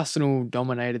 Arsenal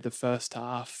dominated the first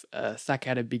half. Saka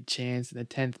had a big chance in the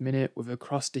 10th minute with a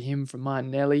cross to him from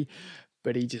Martinelli,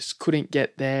 but he just couldn't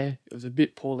get there. It was a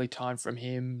bit poorly timed from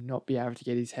him, not be able to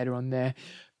get his header on there,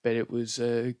 but it was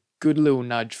a good little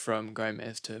nudge from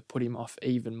Gomez to put him off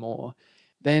even more.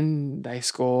 Then they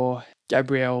score.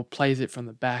 Gabriel plays it from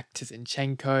the back to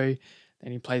Zinchenko.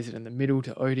 Then he plays it in the middle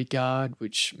to Odegaard,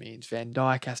 which means Van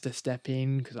Dijk has to step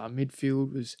in because our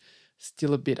midfield was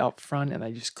still a bit up front and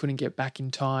they just couldn't get back in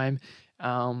time.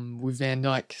 With Van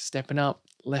Dijk stepping up,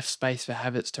 left space for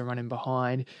Havertz to run in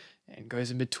behind and goes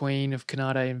in between of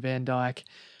Konate and Van Dijk.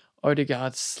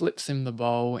 Odegaard slips him the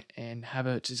ball and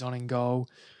Havertz is on in goal.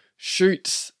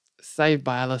 Shoots, saved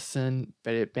by Alisson,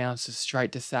 but it bounces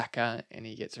straight to Saka and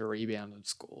he gets a rebound and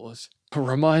scores. It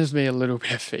reminds me a little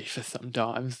bit of FIFA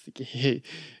sometimes.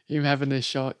 Him having a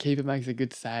shot, keeper makes a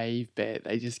good save, but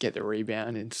they just get the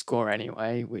rebound and score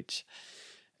anyway, which,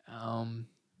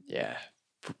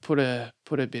 put a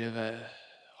bit of a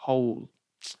hole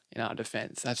in our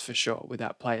defence, that's for sure, with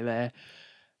that play there.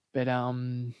 But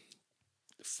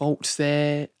faults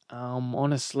there.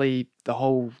 Honestly, the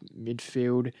whole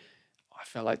midfield, I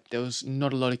felt like there was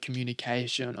not a lot of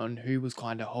communication on who was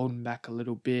kind of holding back a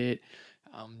little bit.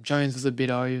 Jones was a bit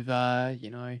over,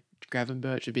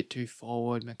 Gravenberch a bit too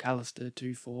forward, McAllister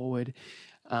too forward,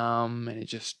 and it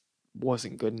just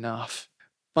wasn't good enough.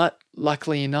 But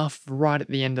luckily enough, right at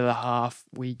the end of the half,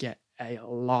 we get a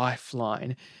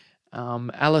lifeline.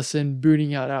 Alisson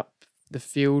booting it up the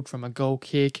field from a goal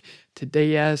kick to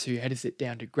Diaz, who headers it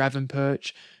down to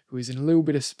Gravenberch, who is in a little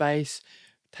bit of space,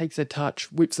 takes a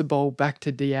touch, whips the ball back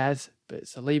to Diaz, but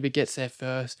Saliba gets there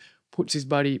first, puts his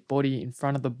body in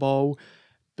front of the ball,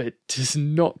 but does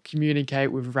not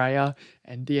communicate with Raya,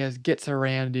 and Diaz gets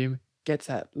around him, gets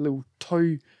that little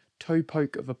toe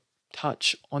poke of a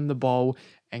touch on the ball,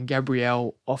 and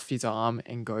Gabriel off his arm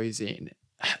and goes in.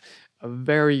 A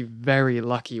very, very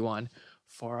lucky one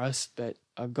for us, but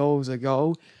a goal's a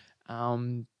goal.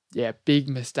 Big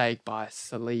mistake by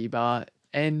Saliba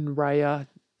and Raya,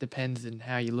 depends on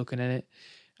how you're looking at it.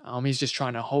 He's just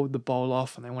trying to hold the ball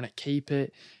off and they want to keep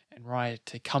it, and Raya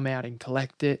to come out and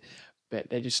collect it, but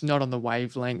they're just not on the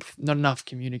wavelength, not enough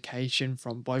communication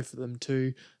from both of them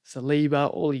too.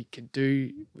 Saliba, all he could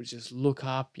do was just look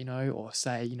up, or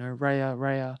say,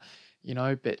 Raya,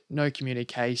 but no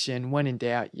communication. When in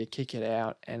doubt, you kick it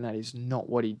out, and that is not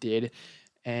what he did,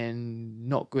 and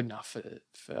not good enough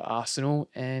for Arsenal.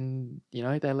 And,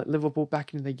 they let Liverpool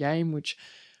back into the game, which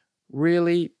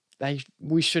really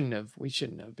we shouldn't have,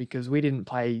 because we didn't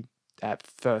play that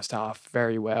first half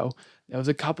very well. There was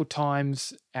a couple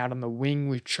times out on the wing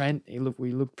with Trent,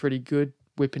 we looked pretty good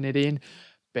whipping it in,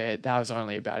 but that was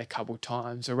only about a couple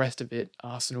times. The rest of it,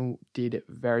 Arsenal did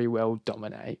very well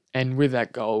dominate. And with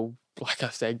that goal, like I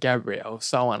said, Gabriel,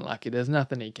 so unlucky. There's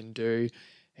nothing he can do.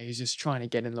 He's just trying to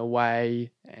get in the way,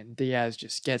 and Diaz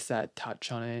just gets that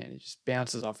touch on it, and it just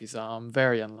bounces off his arm.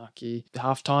 Very unlucky.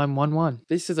 Half-time, 1-1.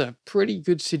 This is a pretty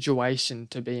good situation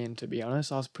to be in, to be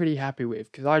honest. I was pretty happy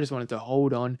with, because I just wanted to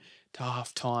hold on to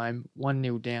half-time,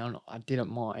 1-0 down. I didn't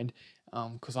mind,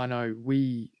 because I know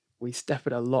we step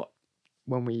it a lot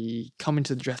when we come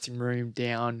into the dressing room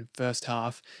down first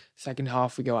half. Second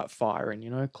half, we go out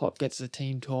firing. Klopp gets the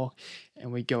team talk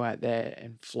and we go out there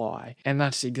and fly. And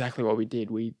that's exactly what we did.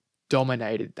 We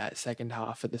dominated that second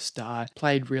half at the start,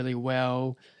 played really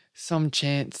well, some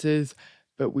chances,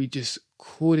 but we just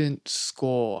couldn't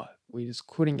score. We just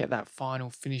couldn't get that final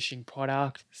finishing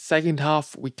product. Second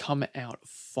half, we come out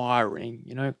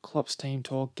firing. Klopp's team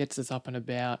talk gets us up and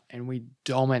about, and we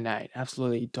dominate,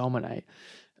 absolutely dominate,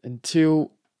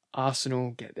 until Arsenal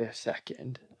get their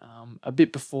second. A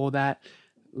bit before that,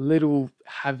 little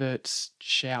Havertz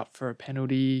shout for a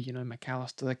penalty.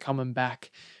 McAllister coming back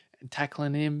and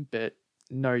tackling him, but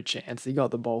no chance. He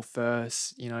got the ball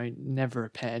first, never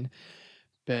a pen.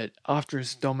 But after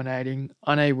us dominating,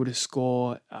 unable to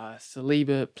score,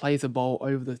 Saliba plays the ball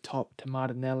over the top to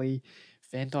Martinelli.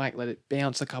 Van Dijk let it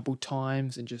bounce a couple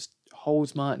times and just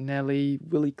holds Martinelli.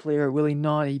 Will he clear it? Will he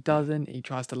not? He doesn't. He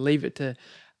tries to leave it to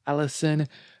Alisson,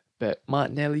 but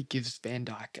Martinelli gives Van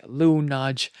Dijk a little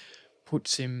nudge,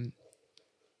 puts him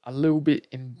a little bit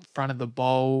in front of the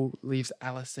ball, leaves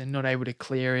Alisson not able to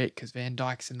clear it because Van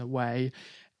Dijk's in the way,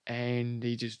 and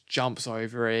he just jumps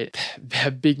over it.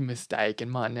 A big mistake, and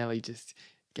Martinelli just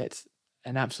gets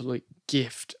an absolute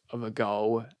gift of a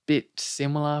goal. Bit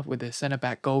similar with the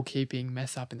centre-back goalkeeping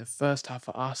mess up in the first half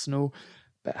for Arsenal,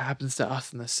 but happens to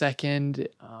us in the second.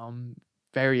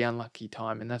 Very unlucky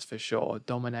time, and that's for sure.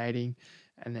 Dominating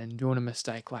and then doing a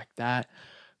mistake like that.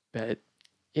 But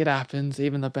it happens.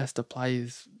 Even the best of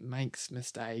players makes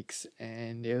mistakes,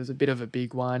 and it was a bit of a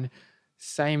big one.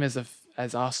 Same as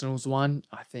Arsenal's one.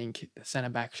 I think the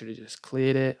centre-back should have just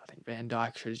cleared it. I think Van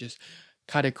Dijk should have just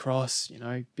cut across,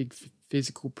 big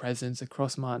physical presence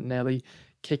across Martinelli,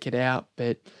 kick it out,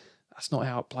 but that's not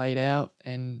how it played out.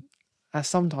 And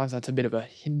sometimes that's a bit of a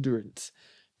hindrance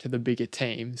to the bigger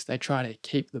teams. They try to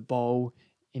keep the ball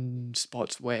in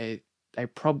spots where they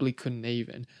probably couldn't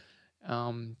even,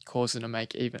 cause them to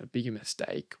make even a bigger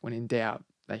mistake. When in doubt,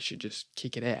 they should just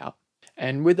kick it out.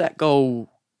 And with that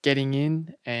goal getting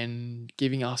in and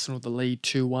giving Arsenal the lead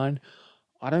 2-1,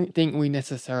 I don't think we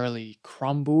necessarily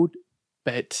crumbled,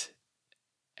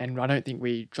 and I don't think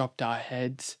we dropped our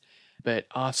heads, but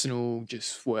Arsenal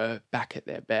just were back at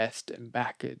their best and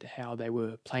back at how they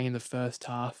were playing in the first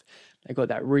half. They got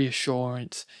that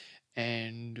reassurance,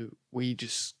 and we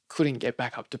just couldn't get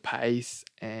back up to pace,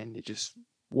 and it just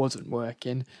wasn't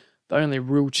working. The only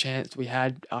real chance we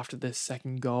had after the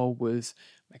second goal was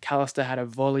McAllister had a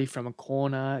volley from a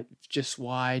corner, just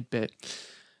wide, but,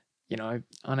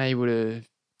 unable to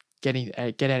get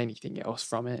at anything else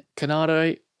from it.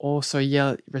 Canado also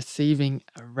receiving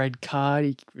a red card.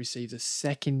 He receives a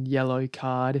second yellow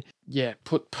card. Yeah,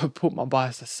 put my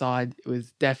bias aside, it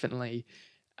was definitely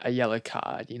a yellow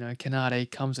card. Canado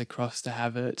comes across to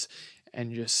Havertz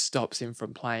and just stops him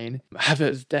from playing.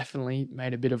 Havertz definitely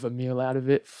made a bit of a meal out of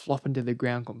it, flopping to the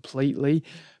ground completely,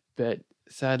 but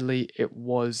sadly it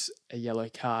was a yellow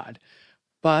card.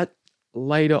 But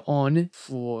later on,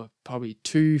 for probably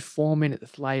 4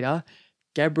 minutes later,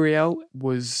 Gabriel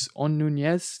was on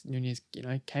Nunez. Nunez,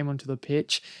 came onto the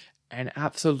pitch and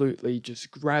absolutely just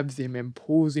grabs him and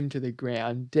pulls him to the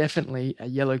ground. Definitely a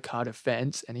yellow card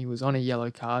offence, and he was on a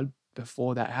yellow card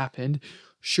before that happened.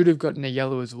 Should have gotten a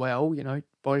yellow as well,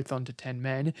 both onto 10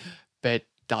 men, but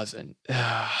doesn't.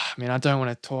 I mean, I don't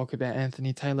want to talk about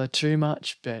Anthony Taylor too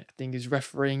much, but I think his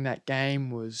refereeing that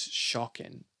game was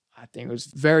shocking. I think it was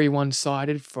very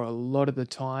one-sided for a lot of the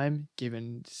time,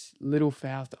 given little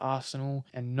fouls to Arsenal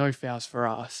and no fouls for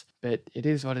us. But it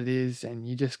is what it is, and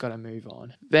you just got to move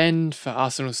on. Then for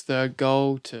Arsenal's third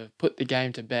goal to put the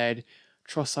game to bed,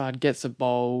 Trossard gets a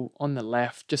ball on the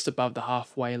left, just above the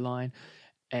halfway line,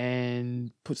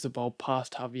 and puts the ball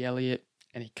past Harvey Elliott,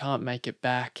 and he can't make it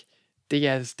back.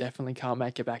 Diaz definitely can't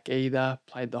make it back either.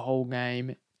 Played the whole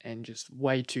game and just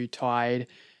way too tired.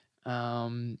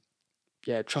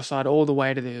 Trossard all the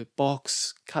way to the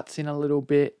box, cuts in a little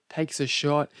bit, takes a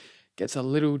shot, gets a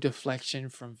little deflection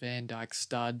from Van Dijk's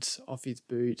studs off his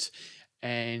boots,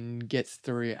 and gets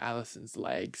through Alisson's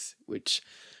legs, which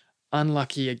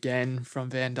unlucky again from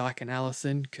Van Dijk and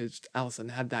Alisson, because Alisson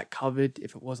had that covered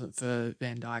if it wasn't for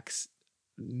Van Dijk's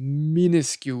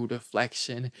minuscule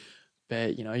deflection.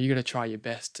 But, you got to try your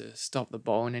best to stop the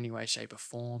ball in any way, shape or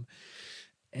form.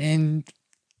 And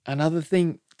another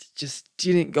thing, just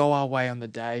didn't go our way on the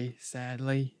day,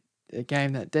 sadly. A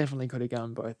game that definitely could have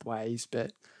gone both ways,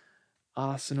 but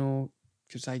Arsenal,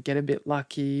 because they get a bit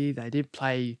lucky, they did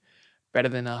play better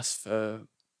than us for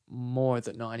more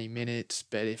than 90 minutes,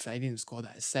 but if they didn't score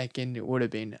that second, it would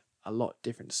have been a lot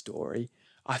different story.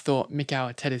 I thought Mikel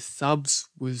Arteta's subs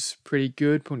was pretty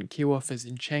good, putting Kiwior as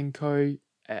Zinchenko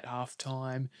at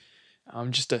halftime,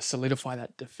 just to solidify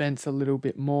that defence a little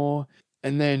bit more.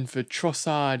 And then for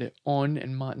Trossard on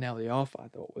and Martinelli off, I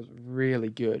thought was really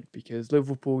good, because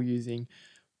Liverpool using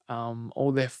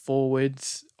all their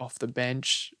forwards off the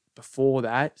bench before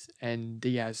that, and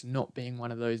Diaz not being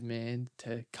one of those men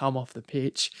to come off the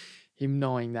pitch, him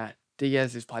knowing that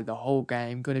Diaz has played the whole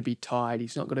game, going to be tired,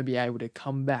 he's not going to be able to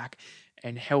come back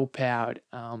and help out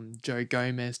Joe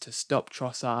Gomez to stop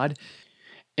Trossard.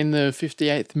 In the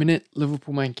 58th minute,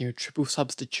 Liverpool making a triple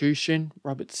substitution,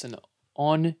 Robertson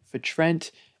on for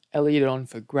Trent, Elliott on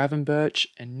for Gravenberch,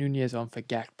 and Nunez on for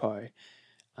Gakpo.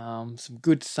 Some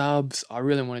good subs. I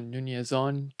really wanted Nunez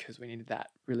on because we needed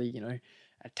that really,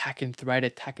 attacking threat,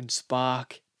 attacking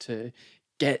spark to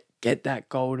get that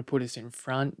goal to put us in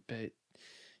front. But,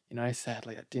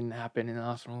 sadly that didn't happen, and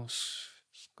Arsenal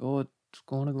scored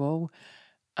a goal.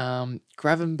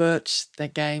 Gravenberch,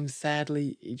 that game,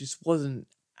 sadly, he just wasn't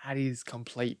at his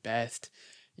complete best.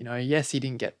 Yes, he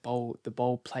didn't get the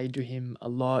ball played to him a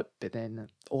lot, but then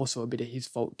also a bit of his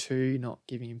fault too, not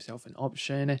giving himself an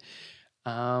option.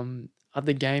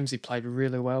 Other games he played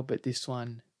really well, but this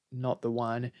one, not the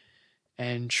one.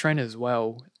 And Trent as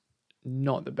well,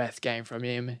 not the best game from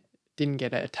him. Didn't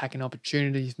get attacking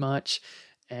opportunities much,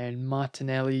 and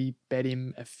Martinelli bet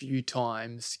him a few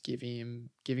times, giving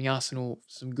Arsenal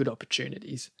some good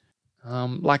opportunities.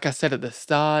 Like I said at the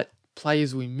start,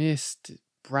 players we missed: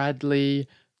 Bradley,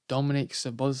 Dominic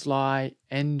Szoboszlai,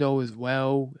 Endo as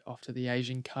well, off to the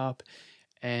Asian Cup,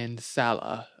 and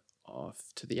Salah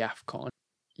off to the AFCON.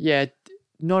 Yeah,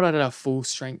 not at a full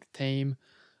strength team.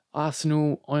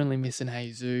 Arsenal only missing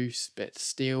Jesus, but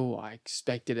still I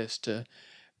expected us to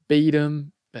beat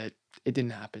them, but it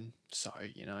didn't happen. So,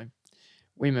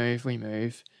 we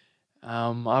move.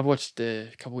 I watched a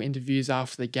couple of interviews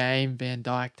after the game, Van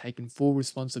Dijk taking full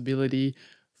responsibility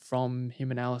from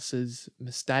him and Alisson's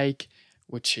mistake,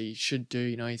 which he should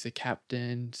do. He's a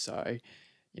captain, so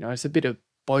it's a bit of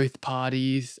both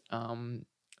parties.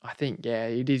 I think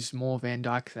it is more Van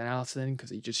Dijk than Alisson, because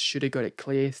he just should have got it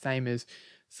clear, same as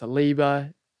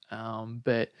Saliba.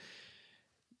 But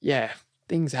yeah,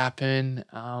 things happen.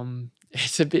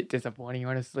 It's a bit disappointing,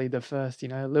 honestly, the first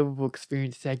Liverpool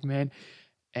experience segment,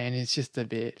 and it's just a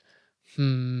bit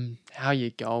how you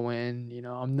going?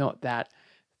 I'm not that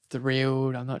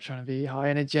thrilled. I'm not trying to be high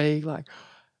energetic like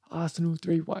Arsenal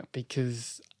 3-1,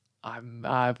 because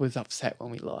I was upset when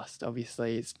we lost.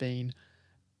 Obviously, it's been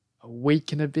a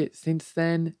week and a bit since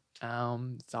then, so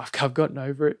I've gotten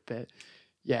over it. But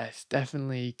yes,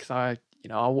 definitely, because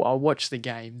I watch the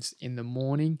games in the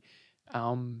morning,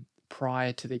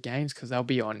 prior to the games, because they'll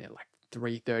be on at like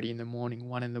 3:30 in the morning,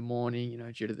 1 in the morning,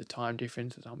 due to the time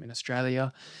difference as I'm in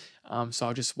Australia. So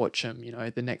I'll just watch them,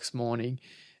 the next morning,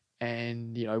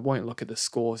 and won't look at the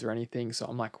scores or anything. So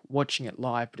I'm like watching it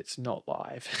live, but it's not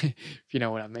live, if you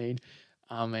know what I mean.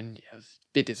 And it was a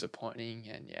bit disappointing.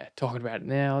 And talking about it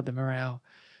now, the morale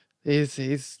is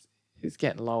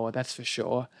getting lower, that's for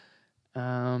sure.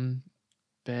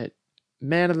 But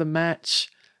man of the match,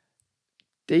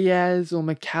 Diaz or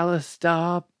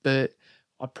McAllister, but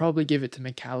I'd probably give it to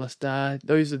McAllister.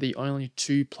 Those are the only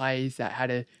two players that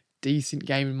had a decent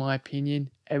game in my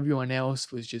opinion. Everyone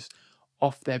else was just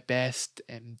off their best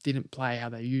and didn't play how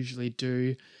they usually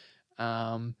do.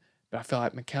 But I feel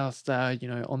like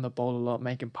McAllister, on the ball a lot,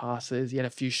 making passes. He had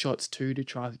a few shots too to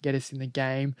try to get us in the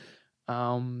game.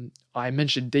 I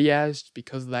mentioned Diaz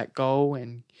because of that goal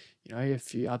and, a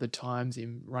few other times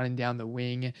him running down the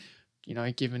wing,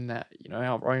 given that,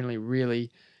 our only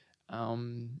really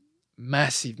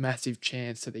massive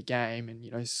chance to the game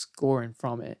and, scoring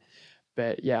from it.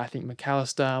 But yeah, I think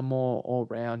McAllister more all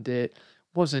round it.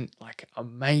 Wasn't like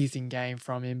amazing game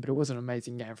from him, but it was an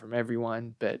amazing game from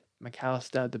everyone. But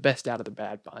McAllister, the best out of the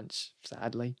bad bunch,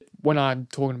 sadly. When I'm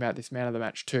talking about this man of the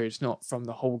match too, it's not from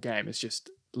the whole game. It's just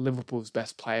Liverpool's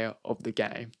best player of the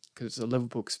game because it's a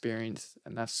Liverpool experience,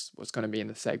 and that's what's going to be in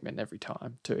the segment every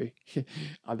time too.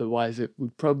 Otherwise, it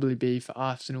would probably be for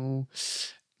Arsenal.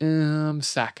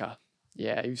 Saka.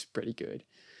 Yeah, he was pretty good.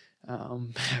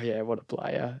 Yeah, what a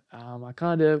player. I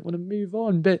kind of want to move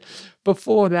on, but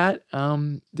before that,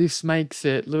 this makes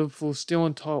it Liverpool still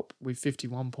on top with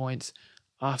 51 points,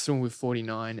 Arsenal with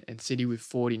 49 and City with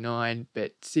 49,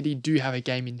 but City do have a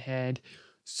game in hand,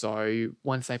 so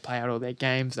once they play out all their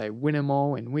games, they win them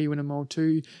all and we win them all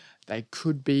too, they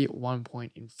could be 1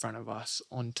 point in front of us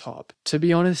on top. To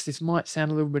be honest, this might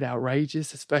sound a little bit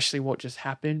outrageous, especially what just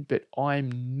happened, but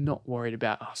I'm not worried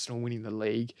about Arsenal winning the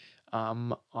league.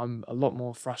 I'm a lot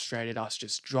more frustrated us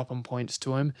just dropping points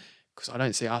to him because I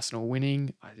don't see Arsenal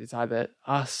winning. It's either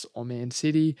us or Man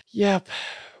City. Yep,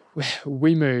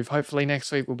 we move. Hopefully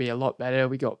next week will be a lot better.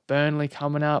 We got Burnley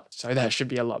coming up, so that should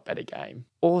be a lot better game.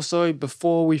 Also,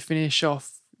 before we finish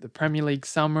off the Premier League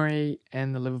summary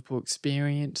and the Liverpool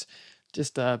experience,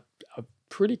 just a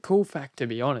pretty cool fact to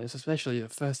be honest, especially the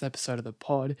first episode of the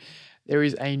pod. There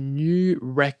is a new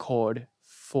record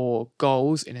for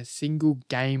goals in a single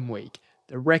game week.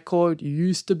 The record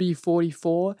used to be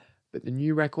 44, but the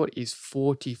new record is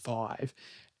 45.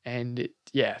 And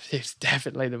it's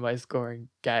definitely the most scoring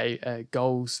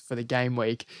goals for the game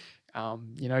week.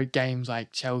 Games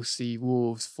like Chelsea,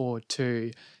 Wolves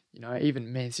 4-2,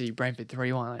 even Man City, Brentford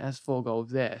 3-1, that's 4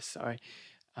 goals there. So,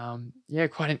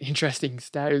 quite an interesting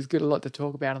stat. It was good, a lot to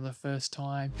talk about on the first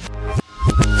time.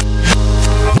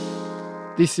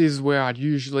 This is where I'd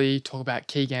usually talk about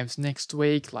key games next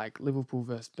week, like Liverpool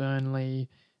versus Burnley.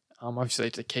 Obviously,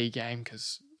 it's a key game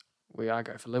because I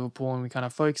go for Liverpool and we kind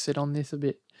of focus it on this a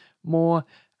bit more.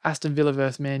 Aston Villa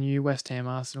versus Man U, West Ham,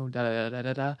 Arsenal,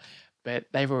 but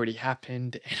they've already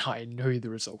happened and I know the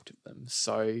result of them.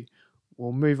 So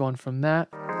we'll move on from that.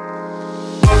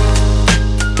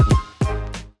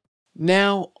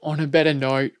 Now, on a better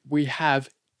note, we have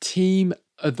Team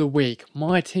of the Week.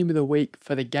 My Team of the Week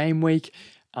for the game week,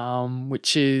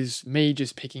 which is me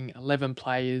just picking 11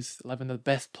 players, 11 of the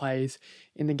best players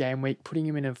in the game week, putting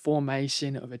them in a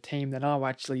formation of a team that I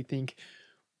actually think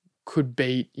could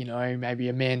beat, maybe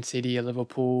a Man City, a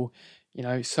Liverpool,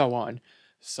 so on.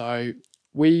 So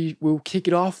we will kick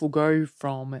it off. We'll go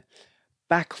from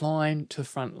back line to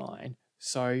front line.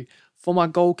 So for my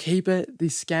goalkeeper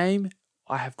this game,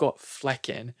 I have got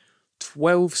Flecken,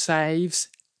 12 saves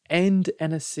and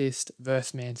an assist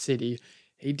versus Man City.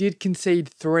 He did concede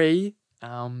 3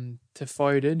 to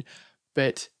Foden,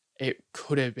 but it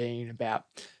could have been about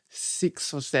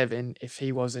 6 or 7 if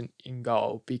he wasn't in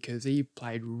goal because he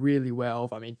played really well.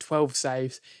 12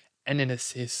 saves and an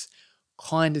assist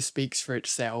kind of speaks for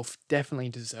itself. Definitely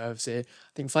deserves it.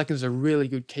 I think Flecken's a really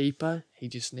good keeper. He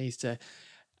just needs to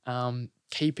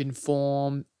keep in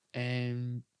form,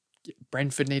 and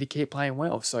Brentford need to keep playing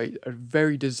well. So a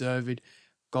very deserved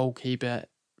goalkeeper,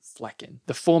 Flecken.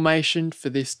 The formation for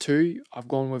this too, I've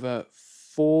gone with a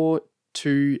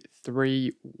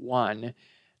 4-2-3-1.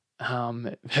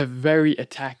 Very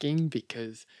attacking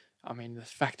because, the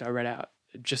fact I read out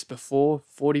just before,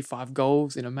 45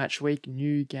 goals in a match week,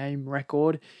 new game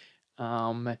record.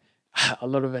 A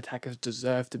lot of attackers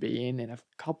deserve to be in, and a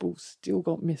couple still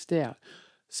got missed out.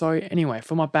 So anyway,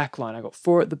 for my back line, I got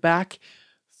 4 at the back.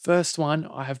 First one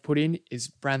I have put in is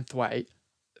Branthwaite.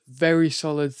 Very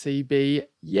solid CB.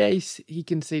 Yes, he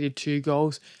conceded 2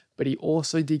 goals, but he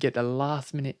also did get the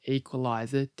last minute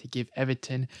equaliser to give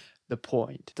Everton the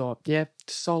point. So,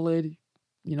 solid,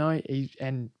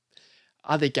 and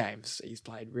other games he's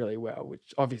played really well,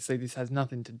 which obviously this has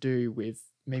nothing to do with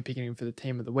me picking him for the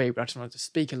team of the week, but I just wanted to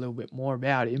speak a little bit more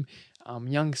about him.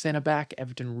 Young centre-back,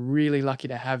 Everton really lucky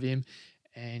to have him,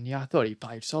 and I thought he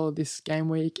played solid this game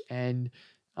week, and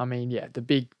the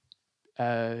big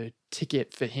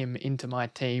ticket for him into my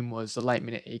team was the late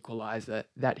minute equaliser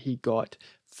that he got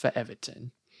for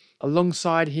Everton.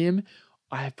 Alongside him,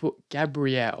 I have put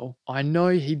Gabriel. I know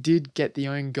he did get the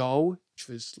own goal, which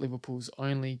was Liverpool's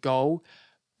only goal,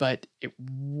 but it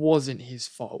wasn't his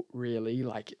fault, really.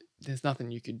 Like, there's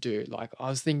nothing you could do. Like, I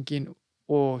was thinking,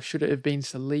 or should it have been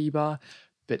Saliba?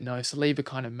 But no, Saliba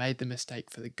kind of made the mistake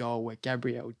for the goal where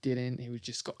Gabriel didn't. He was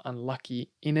just got unlucky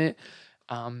in it.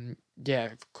 Yeah,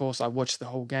 of course, I watched the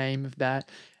whole game of that,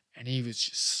 and he was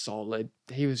just solid.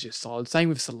 He was just solid. Same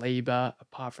with Saliba,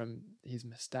 apart from his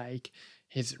mistake,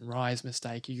 his rise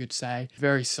mistake, you could say.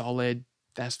 Very solid.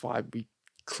 That's why we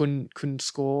couldn't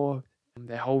score.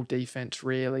 Their whole defense,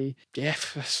 really. Yeah,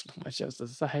 there's not much else to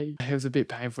say. It was a bit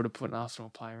painful to put an Arsenal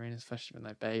player in, especially when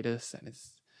they beat us, and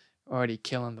it's already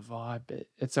killing the vibe, but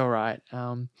it's all right.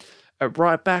 At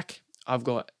right back, I've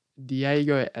got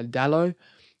Diego Adalo.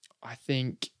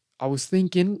 I was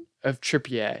thinking of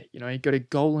Trippier. You know, he got a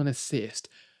goal and assist,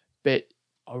 but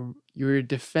you're a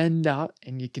defender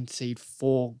and you concede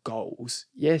 4 goals.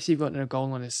 Yes, you've got a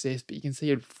goal and assist, but you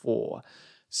conceded 4.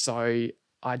 So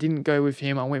I didn't go with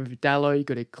him. I went with Dallo. He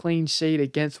got a clean sheet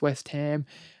against West Ham.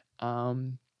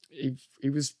 He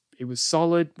was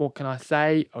solid. What can I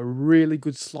say? A really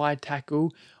good slide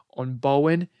tackle on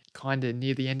Bowen, kind of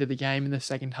near the end of the game in the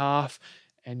second half.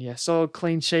 And yeah, solid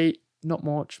clean sheet. Not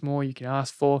much more you can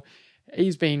ask for.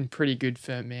 He's been pretty good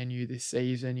for Man U this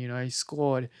season. You know, he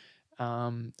scored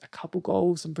a couple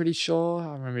goals, I'm pretty sure.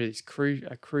 I remember this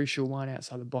a crucial one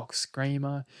outside the box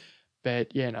screamer.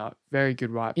 But yeah, no, very good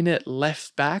right. In at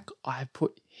left back, I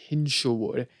put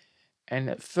Hinshelwood. And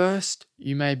at first,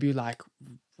 you may be like,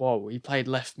 whoa, he played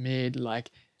left mid. Like,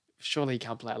 surely he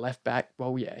can't play left back.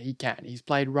 Well, yeah, he can. He's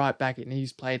played right back and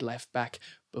he's played left back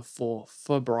before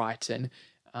for Brighton.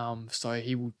 So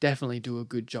he will definitely do a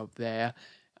good job there.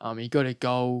 He got a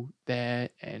goal there,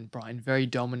 and Brighton very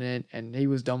dominant, and he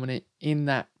was dominant in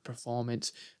that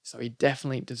performance. So he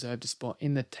definitely deserved a spot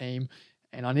in the team.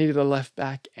 And I needed a left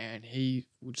back, and he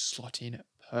would slot in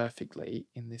perfectly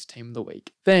in this team of the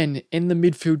week. Then in the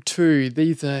midfield too,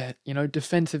 these are,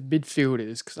 defensive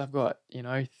midfielders, because I've got,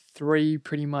 3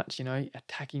 pretty much,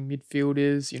 attacking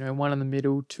midfielders, one in the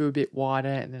middle, 2 a bit wider,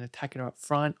 and then attacker up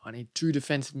front. I need 2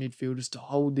 defensive midfielders to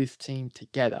hold this team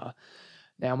together.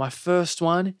 Now, my first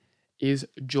one is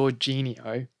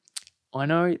Jorginho. I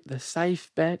know the safe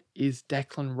bet is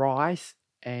Declan Rice,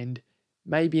 and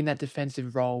maybe in that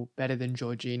defensive role better than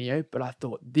Jorginho, but I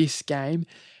thought this game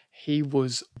he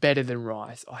was better than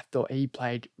Rice. I thought he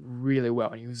played really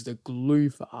well, and he was the glue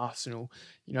for Arsenal,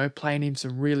 playing him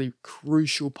some really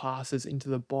crucial passes into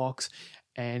the box.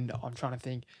 And I'm trying to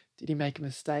think, did he make a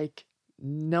mistake?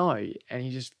 No, and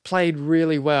he just played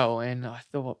really well. And I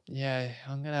thought, yeah,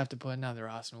 I'm going to have to put another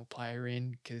Arsenal player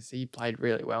in because he played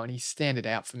really well, and he standed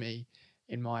out for me,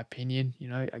 in my opinion.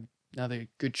 Another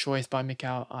good choice by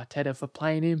Mikel Arteta for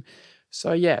playing him.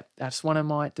 So yeah, that's one of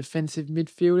my defensive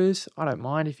midfielders. I don't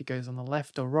mind if he goes on the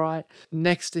left or right.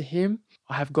 Next to him,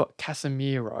 I have got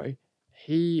Casemiro.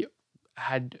 He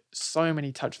had so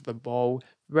many touches of the ball,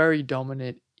 very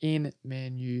dominant in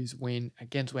Man U's win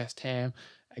against West Ham.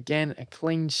 Again, a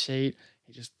clean sheet.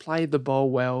 He just played the ball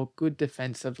well, good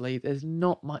defensively. There's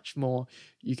not much more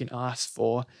you can ask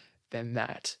for than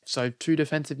that. So 2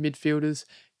 defensive midfielders,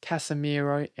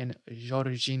 Casemiro and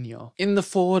Jorginho. In the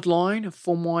forward line,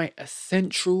 for my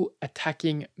essential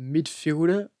attacking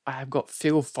midfielder, I have got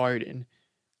Phil Foden.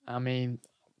 I mean,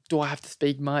 do I have to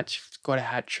speak much? He's got a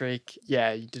hat-trick.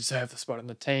 Yeah, you deserve the spot on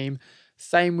the team.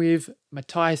 Same with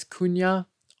Matheus Cunha.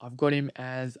 I've got him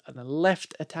as the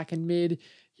left attacking mid,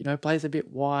 plays a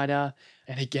bit wider.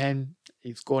 And again,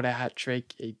 he's scored a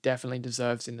hat-trick. He definitely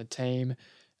deserves in the team.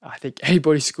 I think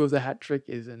anybody who scores a hat-trick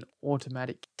is an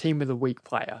automatic team of the week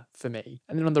player for me.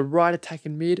 And then on the right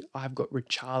attacking mid, I've got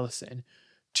Richarlison.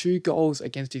 2 goals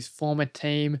against his former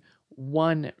team.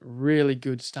 1 really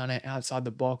good stunner outside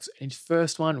the box. And his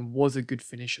first one was a good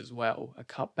finish as well. A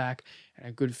cutback and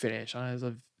a good finish. I know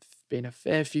there's been a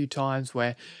fair few times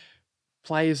where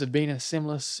players have been in a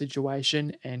similar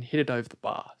situation and hit it over the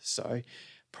bar. So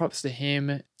props to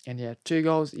him. And yeah, 2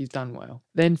 goals, he's done well.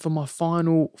 Then for my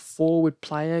final forward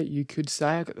player, you could say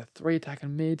I've got the 3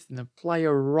 attacking mids and the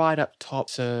player right up top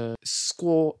to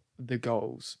score the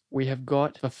goals. We have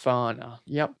got Fofana.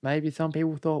 Yep, maybe some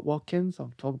people thought Watkins.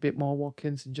 I'll talk a bit more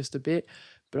Watkins in just a bit.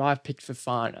 But I've picked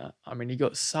Fofana. I mean, he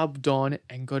got subbed on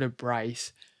and got a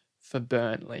brace for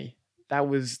Burnley. That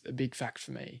was a big fact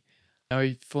for me.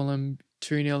 Fulham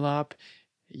 2-0 up.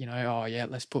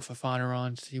 Let's put Fofana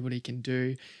on, see what he can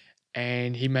do.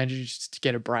 And he manages to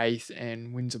get a brace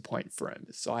and wins a point for him.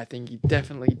 So I think he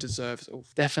definitely deserves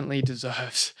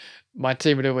my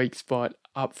team of the week spot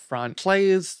up front.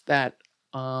 Players that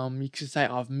you could say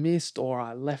I've missed or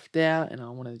I left out, and I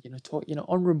want to, talk,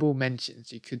 honourable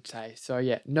mentions, you could say. So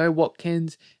yeah, no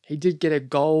Watkins. He did get a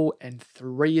goal and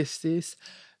 3 assists,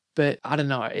 but I don't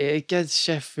know. It gets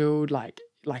Sheffield like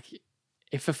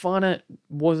if Fafana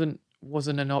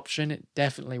wasn't an option, it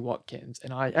definitely Watkins.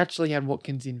 And I actually had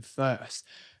Watkins in first,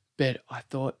 but I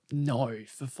thought no,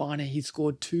 Fafana, he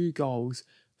scored 2 goals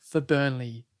for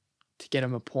Burnley to get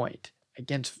him a point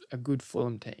against a good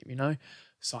Fulham team.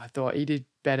 So I thought he did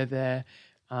better there.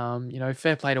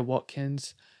 Fair play to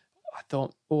Watkins. I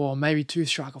thought, maybe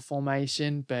 2-striker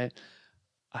formation, but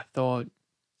I thought,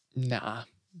 nah.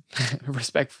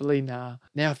 Respectfully, nah.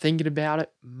 Now thinking about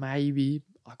it, maybe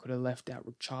I could have left out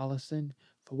Richarlison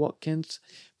for Watkins.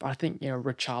 But I think,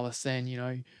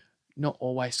 Richarlison, not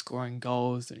always scoring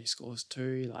goals, and he scores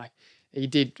 2. Like, he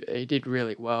did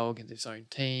really well against his own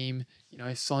team.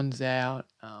 Son's out,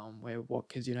 where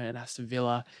Watkins, and Aston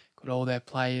Villa got all their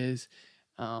players.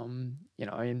 And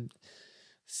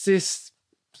assists,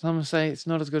 some say it's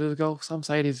not as good as a goal, some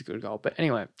say it is a good goal. But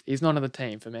anyway, he's not on the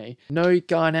team for me. No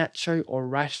Garnacho or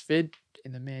Rashford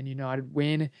in the Man United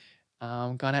win.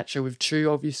 Garnacho with 2,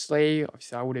 obviously.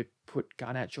 Obviously, I would have put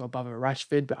Garnacho above a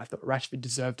Rashford, but I thought Rashford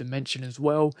deserved a mention as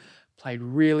well. Played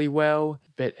really well,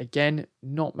 but again,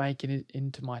 not making it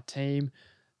into my team.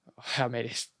 I mean,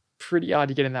 it's pretty hard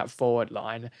to get in that forward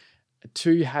line.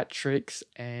 2 hat-tricks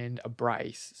and a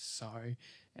brace. So,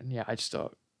 and yeah, I just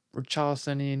thought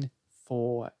Richarlison in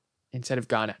instead of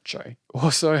Garnacho.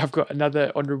 Also, I've got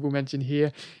another honourable mention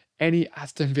here. Any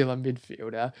Aston Villa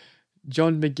midfielder,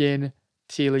 John McGinn,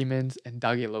 Tielemans and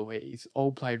Dougie Luiz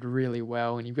all played really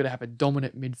well, and you've got to have a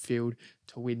dominant midfield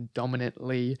to win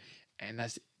dominantly, and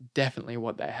that's definitely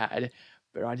what they had.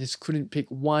 But I just couldn't pick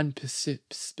one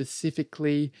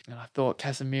specifically, and I thought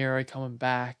Casemiro coming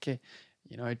back,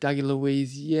 Dougie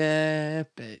Luiz, yeah,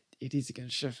 but it is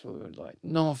against Sheffield. Like,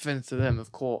 no offense to them,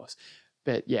 of course,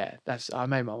 but yeah, I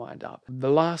made my mind up. The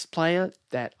last player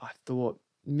that I thought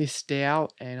missed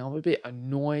out, and I'm a bit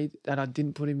annoyed that I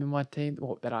didn't put him in my team,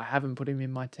 or that I haven't put him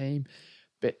in my team,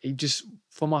 but he just,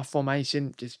 for my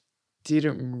formation, just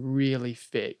didn't really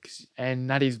fix, and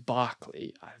that is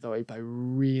Barkley. I thought he played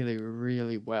really,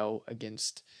 really well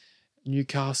against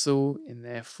Newcastle in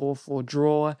their 4-4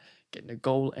 draw, getting a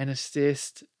goal and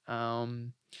assist. But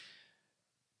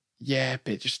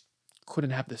just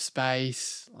couldn't have the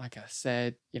space. Like I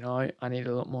said, I need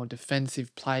a lot more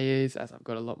defensive players as I've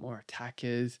got a lot more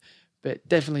attackers, but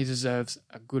definitely deserves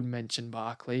a good mention,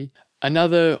 Barkley.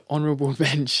 Another honourable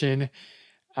mention,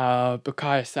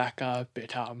 Bukayo Saka,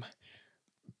 but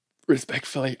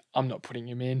respectfully, I'm not putting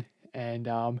him in. And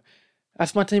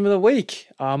that's my team of the week.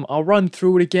 I'll run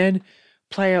through it again,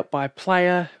 player by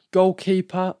player.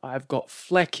 Goalkeeper, I've got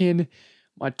Flecken.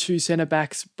 My 2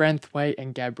 centre-backs, Branthwaite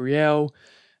and Gabriel.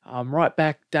 Right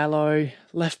back, Dalot.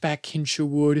 Left back,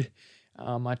 Hinshelwood.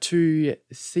 My 2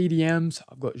 CDMs,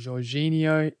 I've got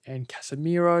Jorginho and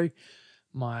Casemiro.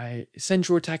 My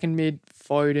central attacking mid,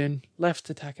 Foden. Left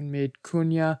attacking mid,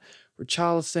 Cunha.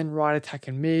 Richarlison, right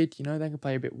attacking mid. They can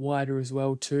play a bit wider as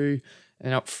well too.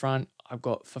 And up front, I've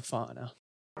got Fafana.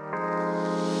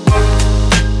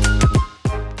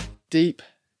 Deep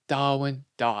Darwin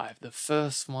dive. The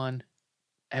first one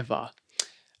ever.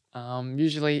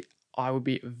 Usually I would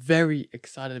be very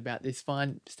excited about this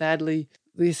one. Sadly,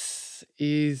 this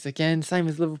is, again, same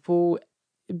as Liverpool,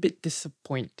 a bit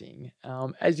disappointing.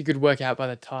 As you could work out by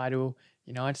the title,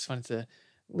 I just wanted to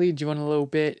lead you on a little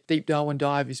bit. Deep Darwin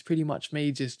dive is pretty much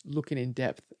me just looking in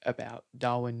depth about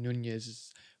Darwin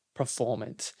Nunez's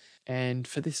performance. And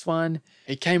for this one,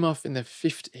 he came on in the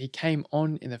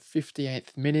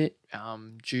 58th minute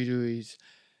due to his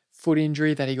foot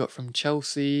injury that he got from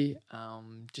Chelsea.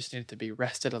 Just needed to be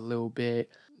rested a little bit.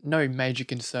 No major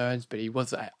concerns, but he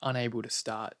was unable to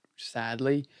start,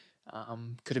 sadly.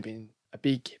 Could have been a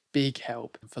big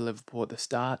help for Liverpool at the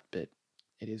start, but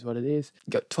it is what it is.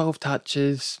 He got 12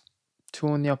 touches, 2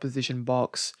 in the opposition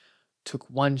box, took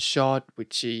 1 shot,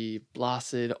 which he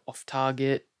blasted off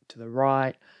target to the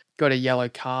right. Got a yellow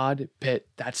card, but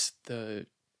that's the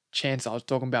chance I was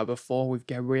talking about before with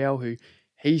Gabriel, who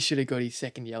he should have got his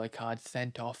 2nd yellow card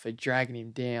sent off for dragging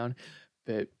him down,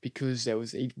 but because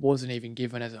he wasn't even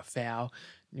given as a foul,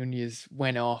 Nunez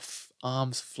went off,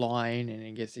 arms flying, and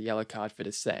he gets a yellow card for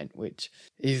dissent, which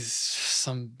is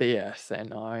some BS,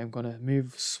 and I am going to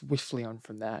move swiftly on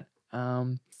from that.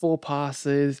 4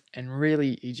 passes, and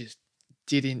really he just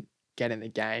didn't get in the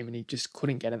game, and he just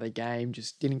couldn't get in the game,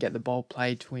 just didn't get the ball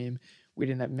played to him. We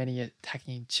didn't have many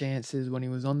attacking chances when he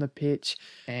was on the pitch,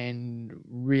 and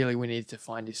really we needed to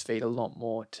find his feet a lot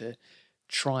more to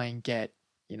try and get,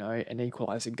 an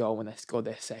equaliser goal when they scored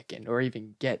their second, or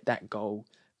even get that goal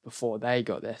before they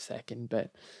got their second,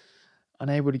 but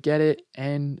unable to get it.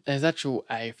 And there's actually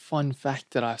a fun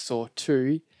fact that I saw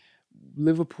too.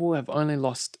 Liverpool have only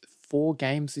lost 4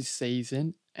 games this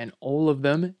season, and all of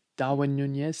them, Darwin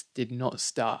Núñez did not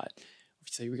start.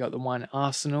 Obviously, we got the one at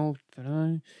Arsenal.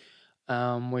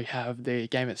 We have the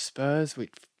game at Spurs,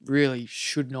 which really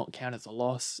should not count as a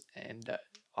loss. And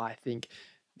I think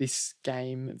this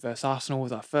game versus Arsenal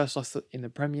was our first loss in the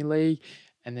Premier League,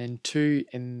 and then 2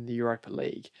 in the Europa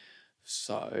League.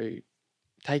 So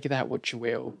take that what you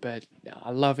will, but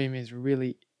I love him. He's a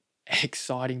really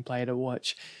exciting player to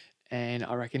watch. And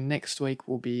I reckon next week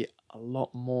will be a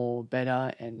lot more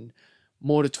better and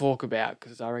more to talk about,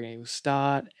 because I reckon he will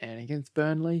start, and against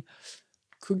Burnley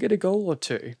could get a goal or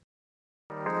 2.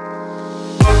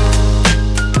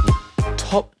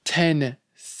 Top 10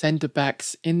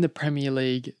 centre-backs in the Premier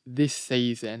League this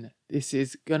season. This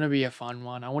is going to be a fun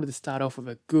one. I wanted to start off with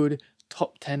a good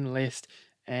top 10 list,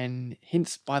 and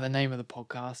hints by the name of the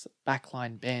podcast,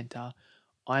 Backline Banter.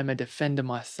 I'm a defender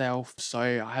myself, so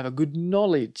I have a good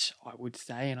knowledge, I would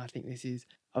say, and I think this is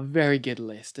a very good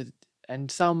list, and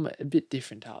some a bit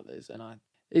different to others, and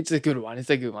it's a good one,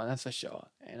 that's for sure.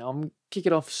 And I'll kick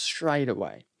it off straight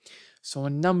away. So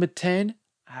on number 10,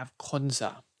 I have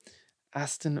Konsa,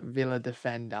 Aston Villa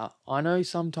defender. I know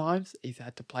sometimes he's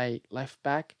had to play left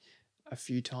back a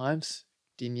few times,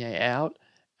 Digne out,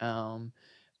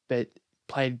 but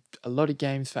played a lot of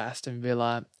games for Aston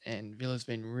Villa, and Villa's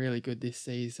been really good this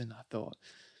season. I thought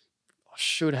I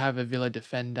should have a Villa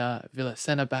defender, Villa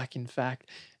centre-back in fact,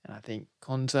 and I think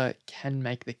Konsa can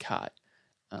make the cut.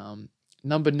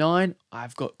 Number 9,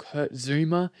 I've got Kurt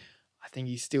Zouma. I think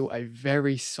he's still a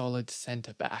very solid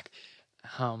centre-back.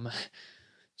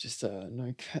 Just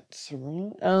no cuts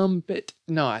around. But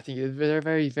no, I think he's a very,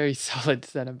 very, very solid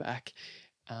centre-back,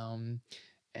 and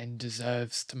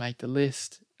deserves to make the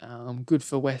list. Good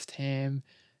for West Ham.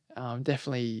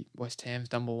 Definitely West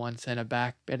Ham's number 1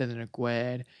 centre-back, better than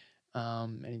Aguerd,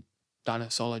 and he's done a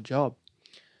solid job.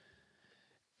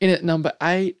 In at number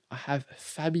 8, I have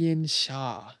Fabian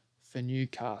Schär for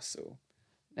Newcastle.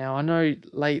 Now, I know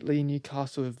lately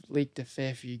Newcastle have leaked a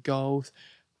fair few goals,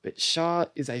 but Schär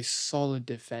is a solid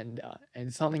defender,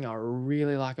 and something I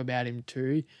really like about him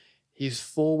too, his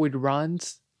forward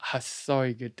runs are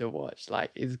so good to watch.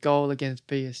 Like his goal against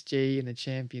PSG in the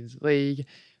Champions League,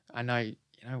 I know,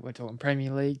 we're talking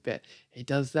Premier League, but he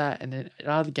does that, and then in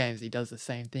other games he does the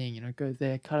same thing, goes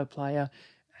there, cut a player,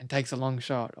 and takes a long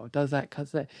shot, or does that,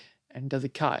 cuts that, and does a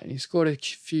cut, and he scored a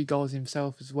few goals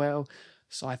himself as well.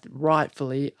 So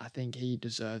rightfully, I think he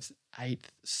deserves 8th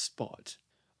spot.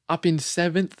 Up in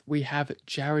 7th, we have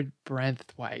Jared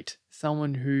Branthwaite,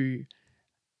 someone who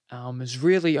has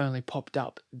really only popped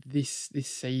up this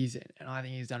season, and I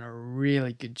think he's done a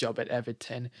really good job at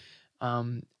Everton.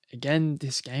 Again,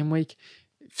 this game week,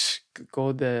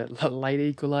 scored the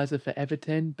late equaliser for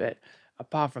Everton, but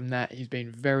apart from that, he's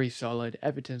been very solid.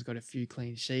 Everton's got a few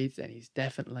clean sheets, and he's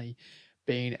definitely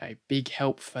been a big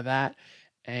help for that,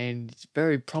 and it's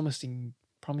very promising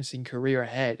career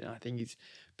ahead, and I think he's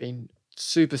been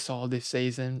super solid this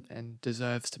season and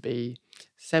deserves to be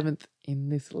 7th in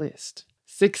this list.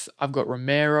 6th, I've got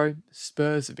Romero.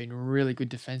 Spurs have been really good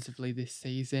defensively this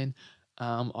season.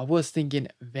 I was thinking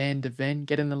Van de Ven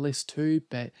get in the list too,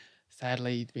 but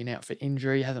sadly he's been out for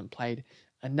injury, hasn't played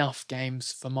enough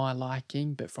games for my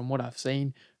liking, but from what I've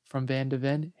seen from Van de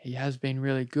Ven, he has been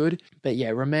really good. But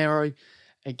yeah, Romero,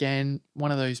 again,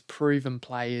 one of those proven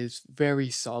players, very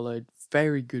solid,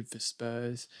 very good for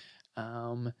Spurs.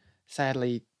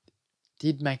 Sadly,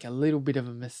 did make a little bit of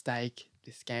a mistake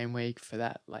this game week for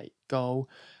that late goal,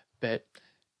 but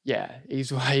yeah,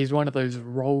 he's one of those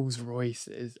Rolls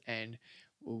Royces and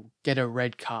will get a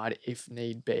red card if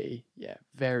need be. Yeah,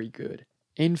 very good.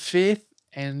 In 5th,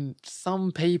 and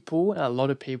some people, a lot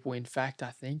of people in fact,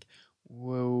 I think,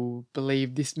 will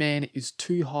believe this man is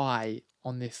too high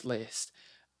on this list.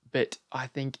 But I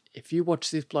think if you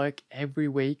watch this bloke every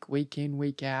week, week in,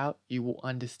 week out, you will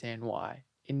understand why.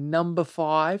 In number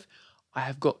 5, I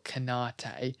have got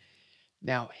Kanate.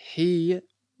 Now, he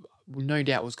no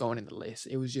doubt was going in the list.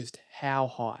 It was just how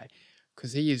high,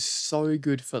 because he is so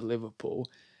good for Liverpool.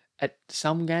 At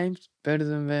some games, better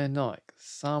than Van Dijk.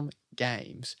 Some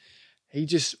games, he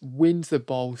just wins the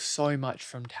ball so much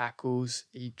from tackles.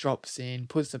 He drops in,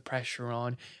 puts the pressure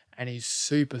on, and he's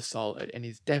super solid. And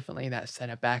he's definitely that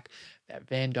centre-back that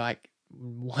Van Dijk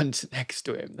wants next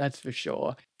to him, that's for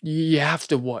sure. You have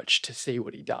to watch to see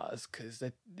what he does, because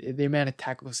the amount of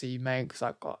tackles he makes,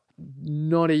 I've got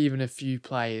not even a few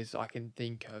players I can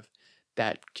think of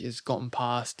that just gotten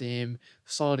past him,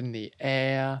 solid in the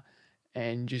air,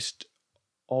 and just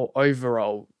all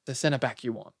overall the centre back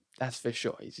you want. That's for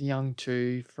sure. He's young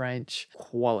too, French,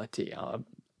 quality. I'm a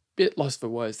bit lost for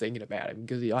words thinking about him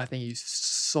because I think he's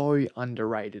so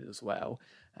underrated as well,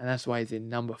 and that's why he's in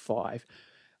number 5.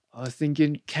 I was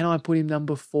thinking, can I put him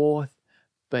number 4?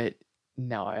 But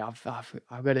no, I've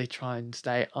got to try and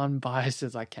stay unbiased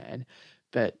as I can.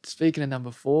 But speaking of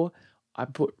number 4, I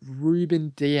put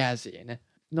Ruben Diaz in.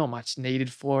 Not much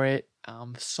needed for it.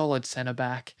 Solid centre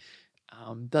back.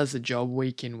 Does the job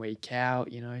week in, week out.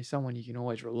 Someone you can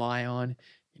always rely on.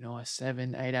 A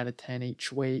 7, 8 out of 10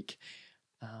 each week.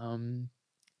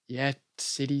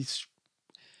 City's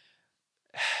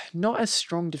not as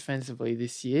strong defensively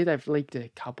this year. They've leaked a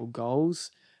couple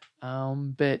goals.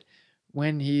 But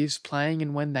when he is playing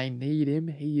and when they need him,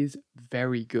 he is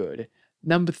very good.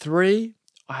 Number 3,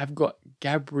 I've got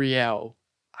Gabriel.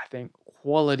 I think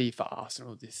quality for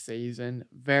Arsenal this season.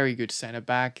 Very good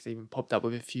centre-back. He's even popped up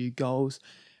with a few goals.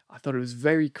 I thought it was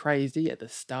very crazy at the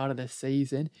start of the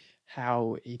season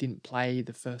how he didn't play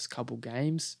the first couple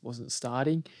games, wasn't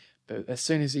starting. But as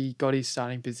soon as he got his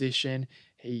starting position,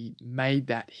 he made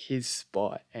that his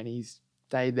spot and he's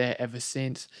stayed there ever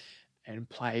since and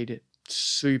played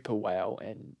super well.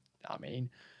 And I mean,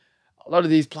 a lot of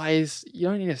these players, you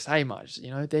don't need to say much.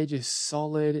 They're just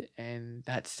solid and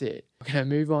that's it. We're going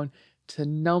to move on to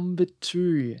number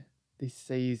 2 this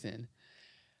season.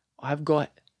 I've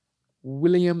got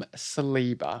William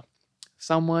Saliba.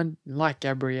 Someone like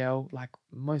Gabriel, like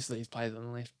most of these players on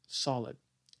the list, solid.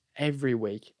 Every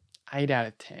week, 8 out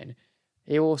of 10.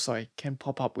 He also can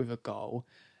pop up with a goal.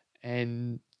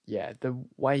 And yeah, the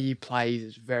way he plays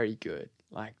is very good.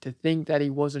 Like, to think that he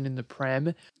wasn't in the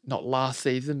Prem, not last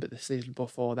season, but the season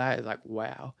before that, is like,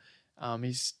 wow.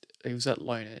 He was at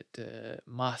loan at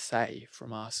Marseille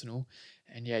from Arsenal.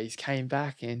 And yeah, he's came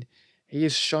back and he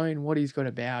has shown what he's got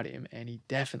about him. And he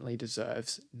definitely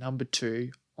deserves number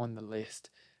 2 on the list.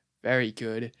 Very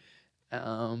good.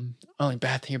 Only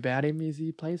bad thing about him is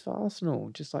he plays for Arsenal,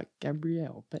 just like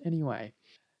Gabriel. But anyway,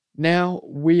 now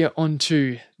we are on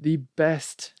to the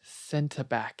best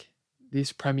centre-back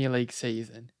this Premier League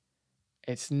season.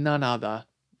 It's none other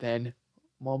than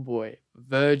my boy,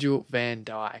 Virgil van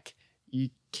Dijk. You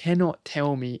cannot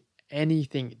tell me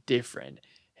anything different.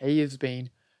 He has been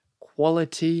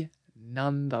quality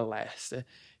nonetheless.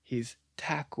 His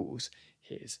tackles,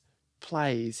 his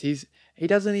plays, he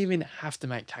doesn't even have to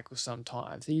make tackles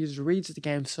sometimes. He just reads the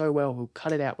game so well, he'll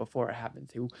cut it out before it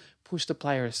happens. He'll push the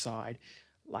player aside.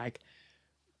 Like,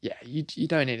 yeah, you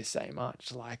don't need to say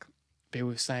much. Like, people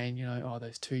were saying,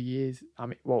 those 2 years.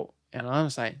 And I'm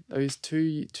saying those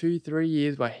 3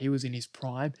 years where he was in his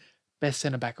prime, best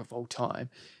centre back of all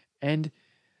time. And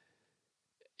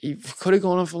he could have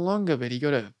gone on for longer, but he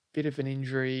got a bit of an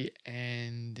injury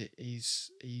and he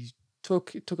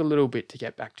took a little bit to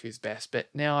get back to his best. But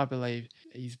now I believe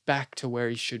he's back to where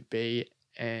he should be.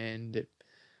 And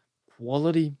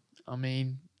quality,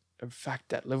 the fact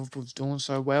that Liverpool's doing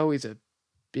so well is a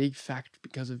big fact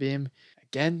because of him.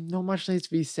 Again, not much needs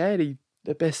to be said. He's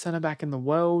the best centre-back in the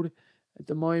world at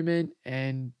the moment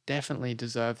and definitely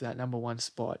deserves that number 1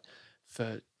 spot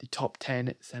for the top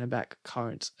 10 centre-back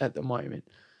currents at the moment.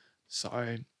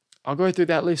 So I'll go through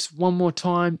that list one more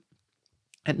time.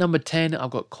 At number 10, I've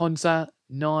got Konsa,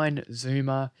 9,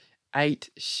 Zuma,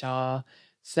 8, Shah,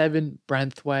 7,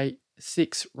 Branthwaite,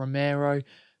 6, Romero,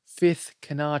 5th,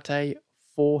 Kanate,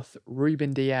 4th,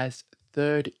 Ruben Diaz,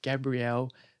 3rd,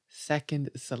 Gabriel,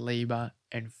 2nd, Saliba,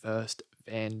 and 1st,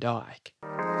 Van Dijk.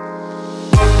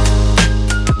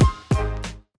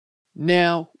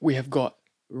 Now we have got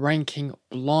ranking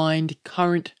blind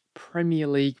current Premier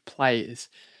League players.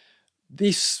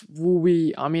 This will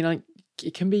be,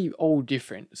 it can be all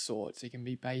different sorts. It can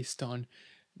be based on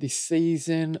this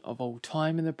season of all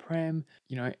time in the Prem,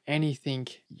 anything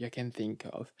you can think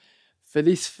of. For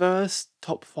this first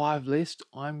top 5 list,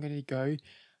 I'm going to go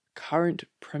current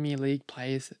Premier League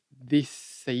players this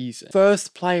season.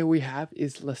 First player we have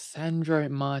is Lisandro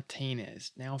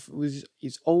Martinez. Now, if it was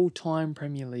his all-time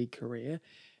Premier League career,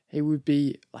 he would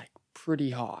be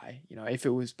pretty high, if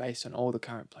it was based on all the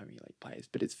current Premier League players.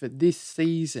 But it's for this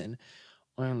season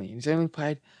only. He's only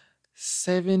played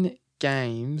 7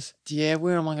 games. Yeah,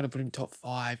 where am I going to put him top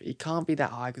 5? He can't be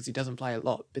that high because he doesn't play a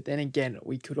lot. But then again,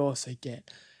 we could also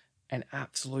get an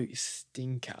absolute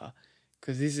stinker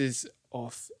because this is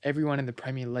off everyone in the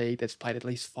Premier League that's played at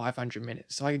least 500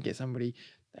 minutes. So I could get somebody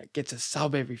that gets a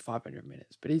sub every 500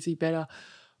 minutes. But is he better?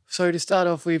 So to start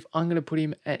off with, I'm going to put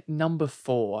him at number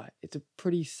 4. It's a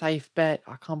pretty safe bet.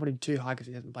 I can't put him too high because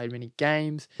he hasn't played many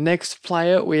games. Next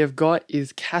player we have got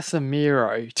is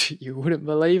Casemiro. You wouldn't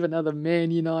believe, another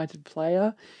Man United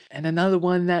player. And another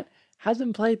one that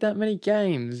hasn't played that many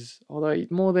games, although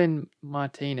more than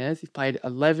Martinez. He's played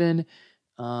 11,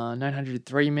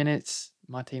 903 minutes.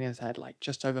 Martinez had like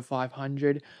just over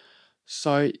 500.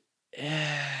 So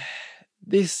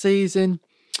this season,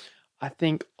 I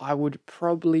think I would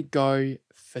probably go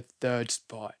for third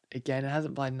spot. Again, it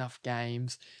hasn't played enough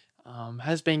games.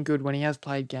 Has been good when he has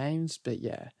played games, but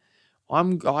yeah,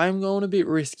 I'm going a bit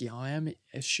risky. I am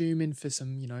assuming for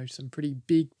some pretty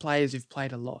big players who've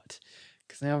played a lot,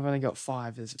 because now I've only got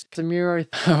 5. There's Casemiro.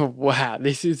 Oh, wow,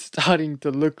 this is starting to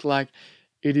look like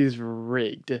it is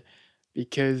rigged,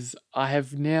 because I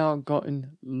have now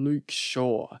gotten Luke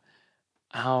Shaw.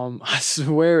 I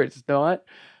swear it's not.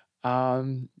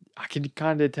 I can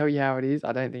kind of tell you how it is.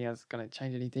 I don't think that's going to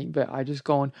change anything, but I just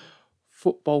gone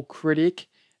Football Critic,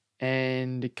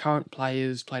 and the current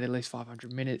players played at least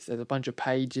 500 minutes. There's a bunch of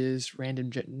pages, random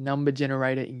number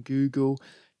generator in Google,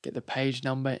 get the page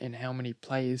number and how many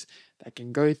players that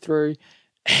can go through.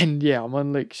 And yeah, I'm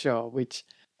on Luke Shaw, which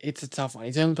it's a tough one.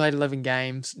 He's only played 11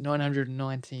 games,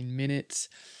 919 minutes.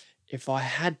 If I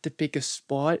had to pick a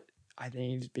spot, I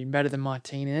think he's been better than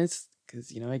Martinez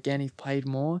because, again, he's played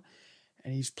more.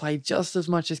 And he's played just as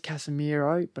much as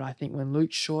Casemiro, but I think when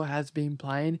Luke Shaw has been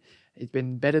playing, he's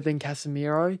been better than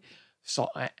Casemiro. So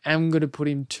I am going to put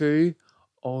him 2,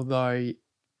 although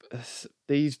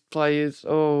these players, they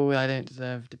don't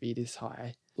deserve to be this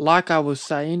high. Like I was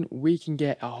saying, we can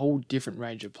get a whole different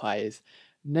range of players.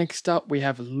 Next up, we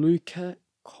have Luca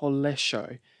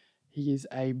Colesho. He is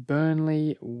a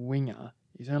Burnley winger.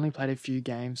 He's only played a few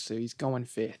games, so he's going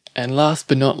 5th. And last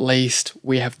but not least,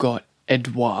 we have got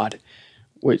Edouard,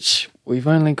 which we've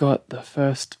only got the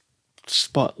first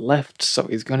spot left, so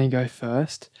he's going to go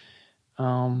first,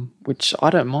 which I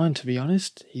don't mind, to be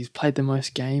honest. He's played the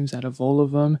most games out of all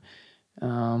of them,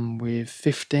 with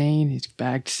 15. He's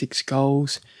bagged 6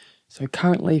 goals. So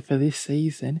currently for this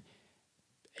season,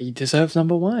 he deserves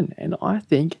number 1. And I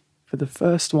think for the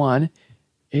first one,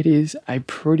 it is a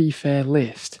pretty fair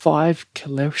list. 5,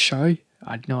 Colesho.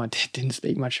 I know I didn't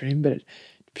speak much for him, but to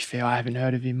be fair, I haven't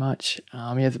heard of him much.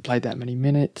 He hasn't played that many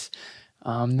minutes.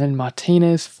 Then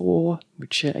Martinez, 4,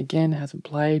 which again hasn't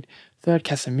played. 3rd,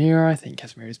 Casemiro. I think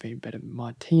Casemiro's been better than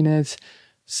Martinez.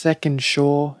 2nd,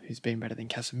 Shaw, who's been better than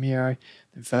Casemiro.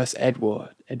 Then 1st,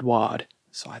 Edouard.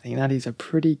 So I think that is a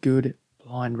pretty good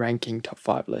blind ranking top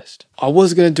 5 list. I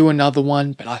was going to do another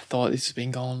one, but I thought this has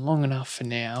been going long enough for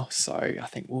now, so I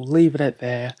think we'll leave it at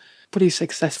there. Pretty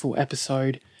successful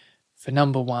episode for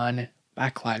number 1,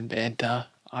 Backline Banter.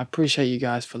 I appreciate you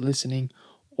guys for listening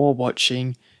or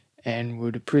watching, and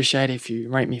would appreciate if you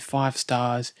rate me 5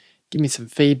 stars, give me some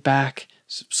feedback,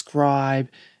 subscribe,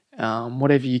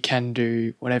 whatever you can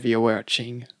do, whatever you're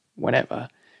watching, whenever.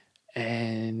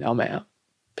 And I'm out.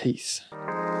 Peace.